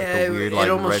like that. Yeah, like a weird, it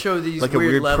almost showed these like weird a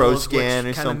weird levels, pro scan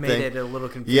which or kind of something. made it a little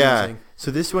confusing. Yeah.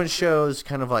 So this one shows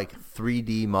kind of like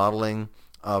 3D modeling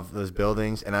of those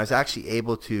buildings, and I was actually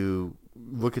able to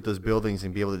look at those buildings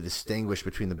and be able to distinguish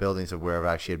between the buildings of where I've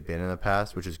actually had been in the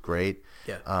past, which is great.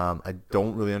 Yeah. I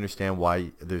don't really understand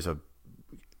why there's a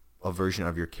version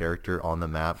of your character on the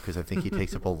map, because I think he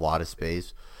takes up a lot of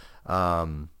space.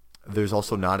 There's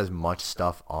also not as much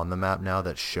stuff on the map now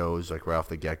that shows like right off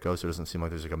the get-go, so it doesn't seem like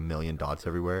there's like a million dots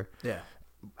everywhere. Yeah.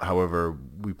 However,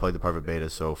 we played the private beta,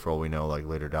 so for all we know, like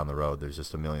later down the road, there's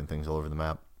just a million things all over the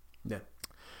map. Yeah.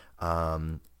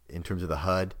 In terms of the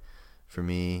HUD, for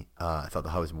me, I thought the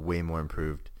HUD was way more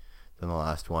improved than the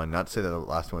last one. Not to say that the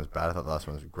last one was bad. I thought the last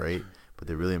one was great, but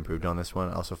they really improved on this one.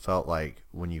 I also felt like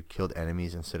when you killed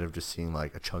enemies, instead of just seeing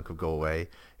like a chunk of go away,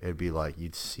 it would be like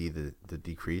you'd see the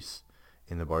decrease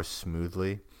in the bars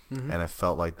smoothly. And I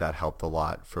felt like that helped a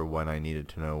lot for when I needed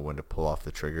to know when to pull off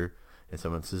the trigger. In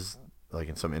some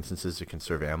instances, to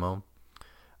conserve ammo.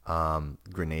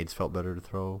 Grenades felt better to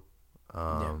throw.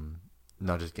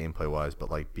 Not just gameplay wise, but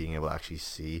like being able to actually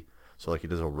see. So like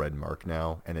it does a red mark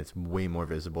now, and it's way more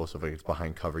visible. So if like it's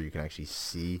behind cover, you can actually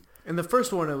see. In the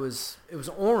first one, it was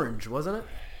orange, wasn't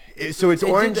it? So it's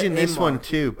orange in this mark. one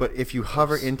too, but if you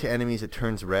hover into enemies, it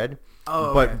turns red.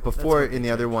 Oh, but okay. before in the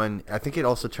other one, I think it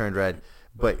also turned red.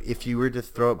 But if you were to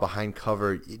throw it behind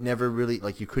cover, it never really,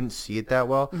 like, you couldn't see it that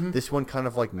well. This one kind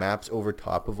of like maps over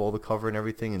top of all the cover and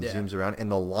everything and zooms around,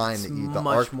 and the line It's that you, the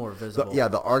much arc, more visible.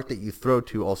 the arc that you throw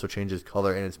to also changes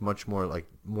color, and it's much more like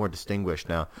more distinguished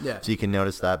now. Yeah. So you can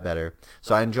notice that better.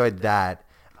 So I enjoyed that.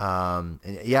 And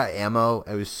yeah, ammo.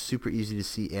 It was super easy to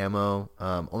see ammo.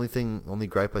 Only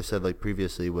gripe I said like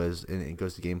previously was, and it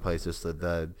goes to gameplay, is just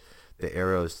the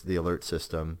arrows, the alert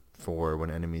system for when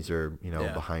enemies are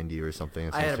behind you or something.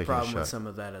 I had a problem with some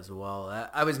of that as well.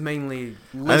 I was mainly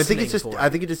listening. And I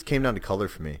think it just came down to color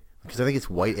for me, because I think it's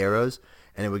white arrows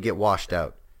and it would get washed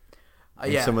out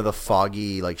in some of the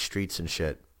foggy like streets and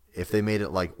shit. If they made it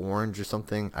like orange or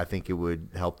something, I think it would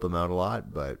help them out a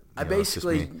lot. But I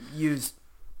basically used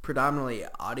predominantly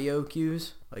audio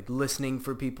cues, like listening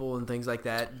for people and things like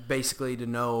that, basically to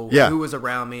know who was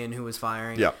around me and who was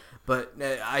firing. Yeah. But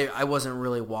I wasn't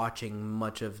really watching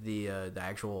much of the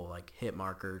actual like hit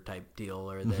marker type deal,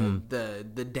 or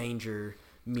the danger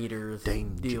meter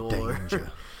deal,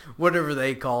 or whatever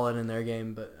they call it in their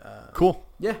game. But cool.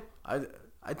 Yeah,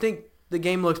 I think the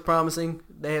game looks promising.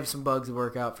 They have some bugs to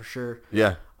work out for sure.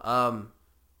 Yeah.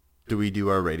 Do we do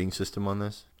our rating system on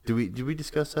this? Did we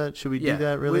discuss that? Should we do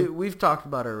that really? We've talked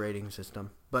about our rating system,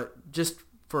 but just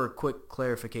for a quick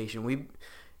clarification,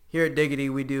 here at Diggity,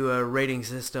 we do a rating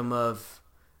system of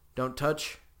don't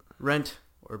touch, rent,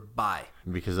 or buy.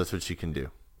 Because that's what you can do.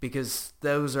 Because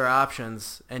those are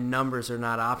options, and numbers are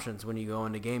not options when you go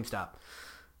into GameStop.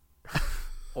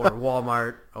 Or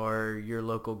Walmart, or your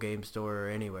local game store, or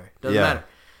anywhere. Doesn't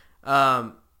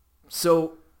matter.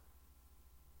 So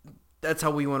that's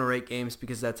how we want to rate games,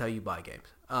 because that's how you buy games.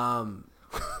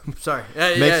 Sorry.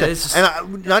 Makes sense.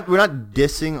 And we're not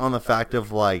dissing on the fact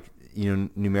of like,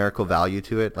 numerical value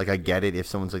to it. Like, I get it if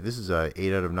someone's like, this is a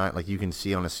 8 out of 9, like you can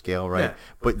see on a scale, right? Yeah.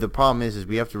 But the problem is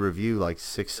we have to review like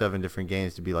 6-7 different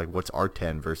games to be like, what's our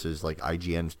 10 versus like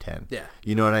IGN's 10? Yeah.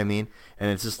 You know what I mean?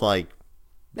 And it's just like,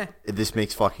 This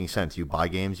makes fucking sense. You buy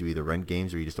games, you either rent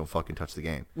games, or you just don't fucking touch the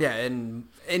game. Yeah, and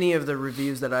any of the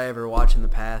reviews that I ever watched in the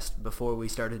past before we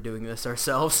started doing this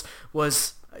ourselves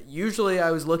was usually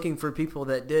I was looking for people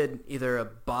that did either a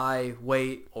buy,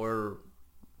 wait, or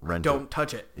don't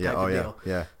touch it type of deal.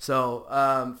 Yeah.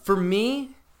 So for me,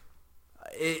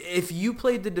 if you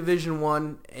played the Division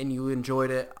 1 and you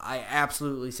enjoyed it, I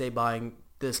absolutely say buying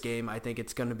this game. I think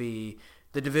it's going to be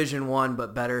the Division 1,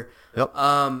 but better. Yep.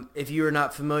 If you are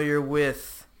not familiar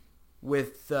with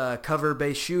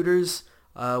cover-based shooters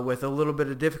with a little bit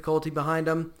of difficulty behind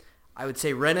them, I would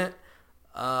say rent it.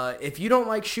 If you don't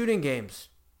like shooting games,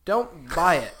 don't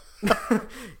buy it.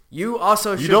 You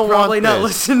also should probably not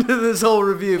listen to this whole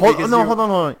review. Hold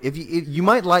on. If you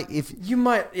might like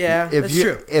that's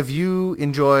true. If you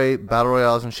enjoy battle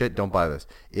royales and shit, don't buy this.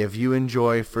 If you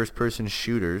enjoy first-person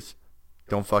shooters,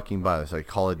 don't fucking buy this, like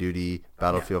Call of Duty,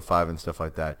 Battlefield 5, and stuff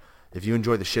like that. If you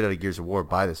enjoy the shit out of Gears of War,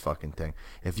 buy this fucking thing.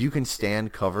 If you can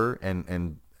stand cover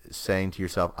and saying to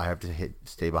yourself, I have to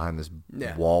stay behind this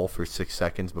wall for 6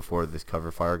 seconds before this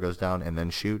cover fire goes down and then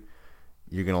shoot,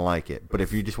 you're going to like it. But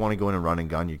if you just want to go in and run and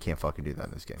gun, you can't fucking do that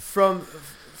in this game.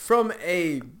 From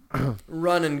a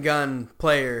run and gun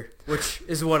player, which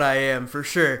is what I am for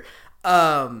sure,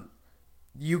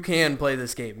 you can play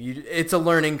this game. It's a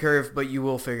learning curve, but you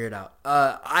will figure it out.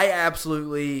 I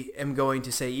absolutely am going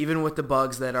to say, even with the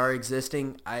bugs that are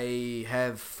existing, I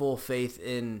have full faith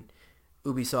in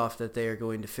Ubisoft that they are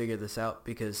going to figure this out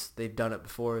because they've done it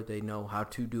before. They know how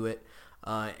to do it.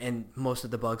 And most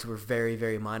of the bugs were very,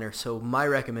 very minor. So my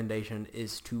recommendation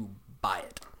is to buy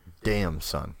it. Damn,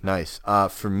 son. Nice.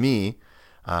 For me,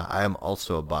 I am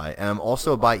also a buy. And I'm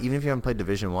also a buy, even if you haven't played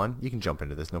Division 1, you can jump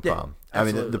into this, no problem.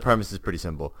 Absolutely. I mean, the premise is pretty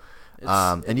simple.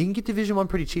 And you can get Division 1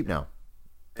 pretty cheap now.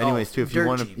 Anyways, too, if you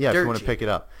want to pick it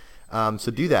up.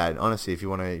 So do that, honestly, if you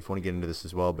want to get into this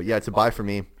as well. But yeah, it's a buy for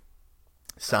me.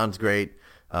 Sounds great.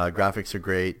 Graphics are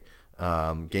great.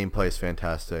 Gameplay is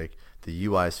fantastic. The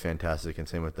UI is fantastic, and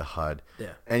same with the HUD. Yeah.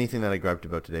 Anything that I griped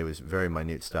about today was very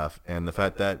minute stuff. And the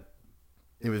fact that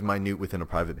it was minute within a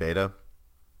private beta,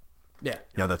 yeah,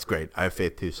 that's great. I have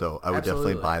faith too, so I would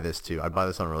definitely buy this too. I'd buy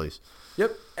this on release.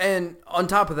 Yep, and on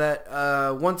top of that,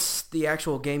 once the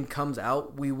actual game comes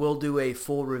out, we will do a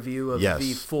full review of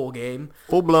the full game.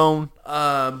 Full blown.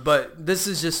 But this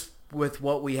is just with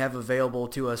what we have available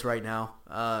to us right now.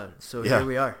 Here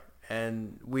we are.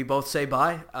 And we both say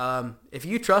buy. If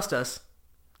you trust us,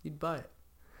 you'd buy it.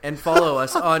 And follow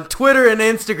us on Twitter and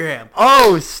Instagram.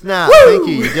 Oh, snap.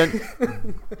 Woo! Thank you.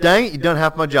 Dang it, you done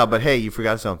half my job. But hey, you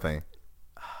forgot something.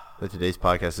 That today's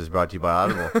podcast is brought to you by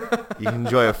Audible. You can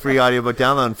enjoy a free audiobook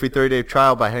download and free 30-day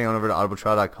trial by heading on over to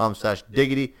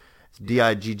audibletrial.com/diggity. It's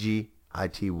DIGGITY.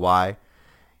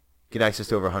 Get access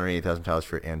to over 180,000 titles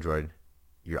for your Android,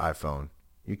 your iPhone,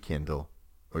 your Kindle,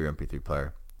 or your MP3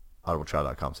 player.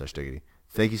 audibletrial.com/diggity.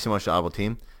 Thank you so much to the Audible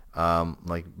team.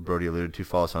 Like Brody alluded to,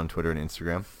 follow us on Twitter and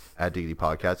Instagram at Diggity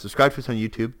Podcast. Subscribe to us on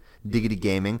YouTube, Diggity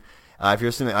Gaming. If you're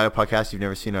listening to the audio podcast, you've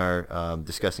never seen our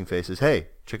disgusting faces. Hey,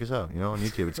 check us out. On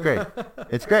YouTube. It's great.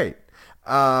 It's great.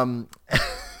 On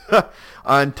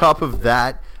top of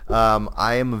that,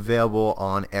 I am available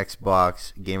on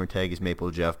Xbox. Gamertag is Maple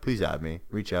Jeff. Please add me.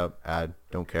 Reach out. Add.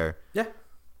 Don't care. Yeah.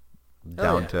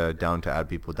 Down to add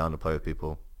people. Down to play with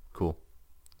people. Cool.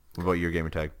 What about your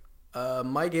gamertag?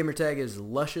 My gamertag is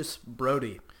Luscious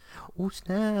Brody. Oh,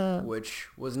 snap. Which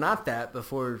was not that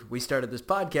before we started this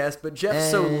podcast, but Jeff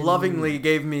so lovingly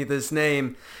gave me this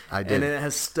name. I did. And it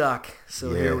has stuck.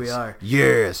 So here we are.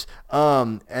 Yes.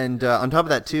 And on top of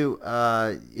that, too,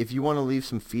 if you want to leave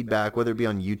some feedback, whether it be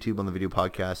on YouTube on the video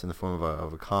podcast in the form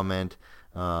of a comment.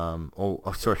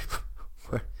 Sorry.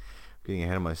 I'm getting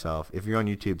ahead of myself. If you're on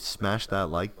YouTube, smash that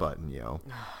like button, yo. Oh,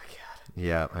 God.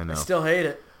 Yeah, I know. I still hate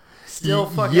it. Still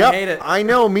fucking hate it. I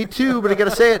know, me too, but I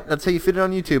gotta say it. That's how you fit it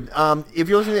on YouTube. If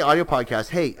you're listening to the audio podcast,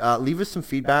 hey, leave us some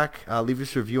feedback. Leave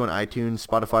us a review on iTunes,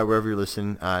 Spotify, wherever you're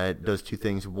listening. It does two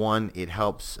things. One, it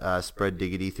helps spread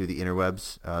Diggity through the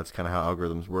interwebs. That's kind of how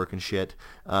algorithms work and shit.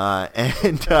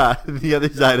 And the other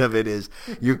side of it is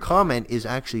your comment is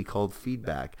actually called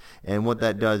feedback. And what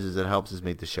that does is it helps us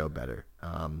make the show better.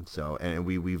 And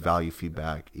we value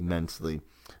feedback immensely.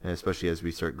 And especially as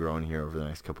we start growing here over the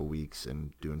next couple of weeks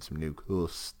and doing some new cool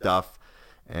stuff.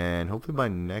 And hopefully by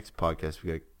next podcast,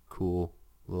 we got a cool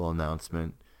little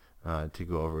announcement to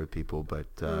go over with people. But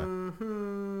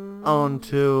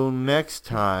until next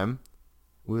time,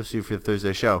 we'll see you for the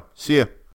Thursday show. See ya.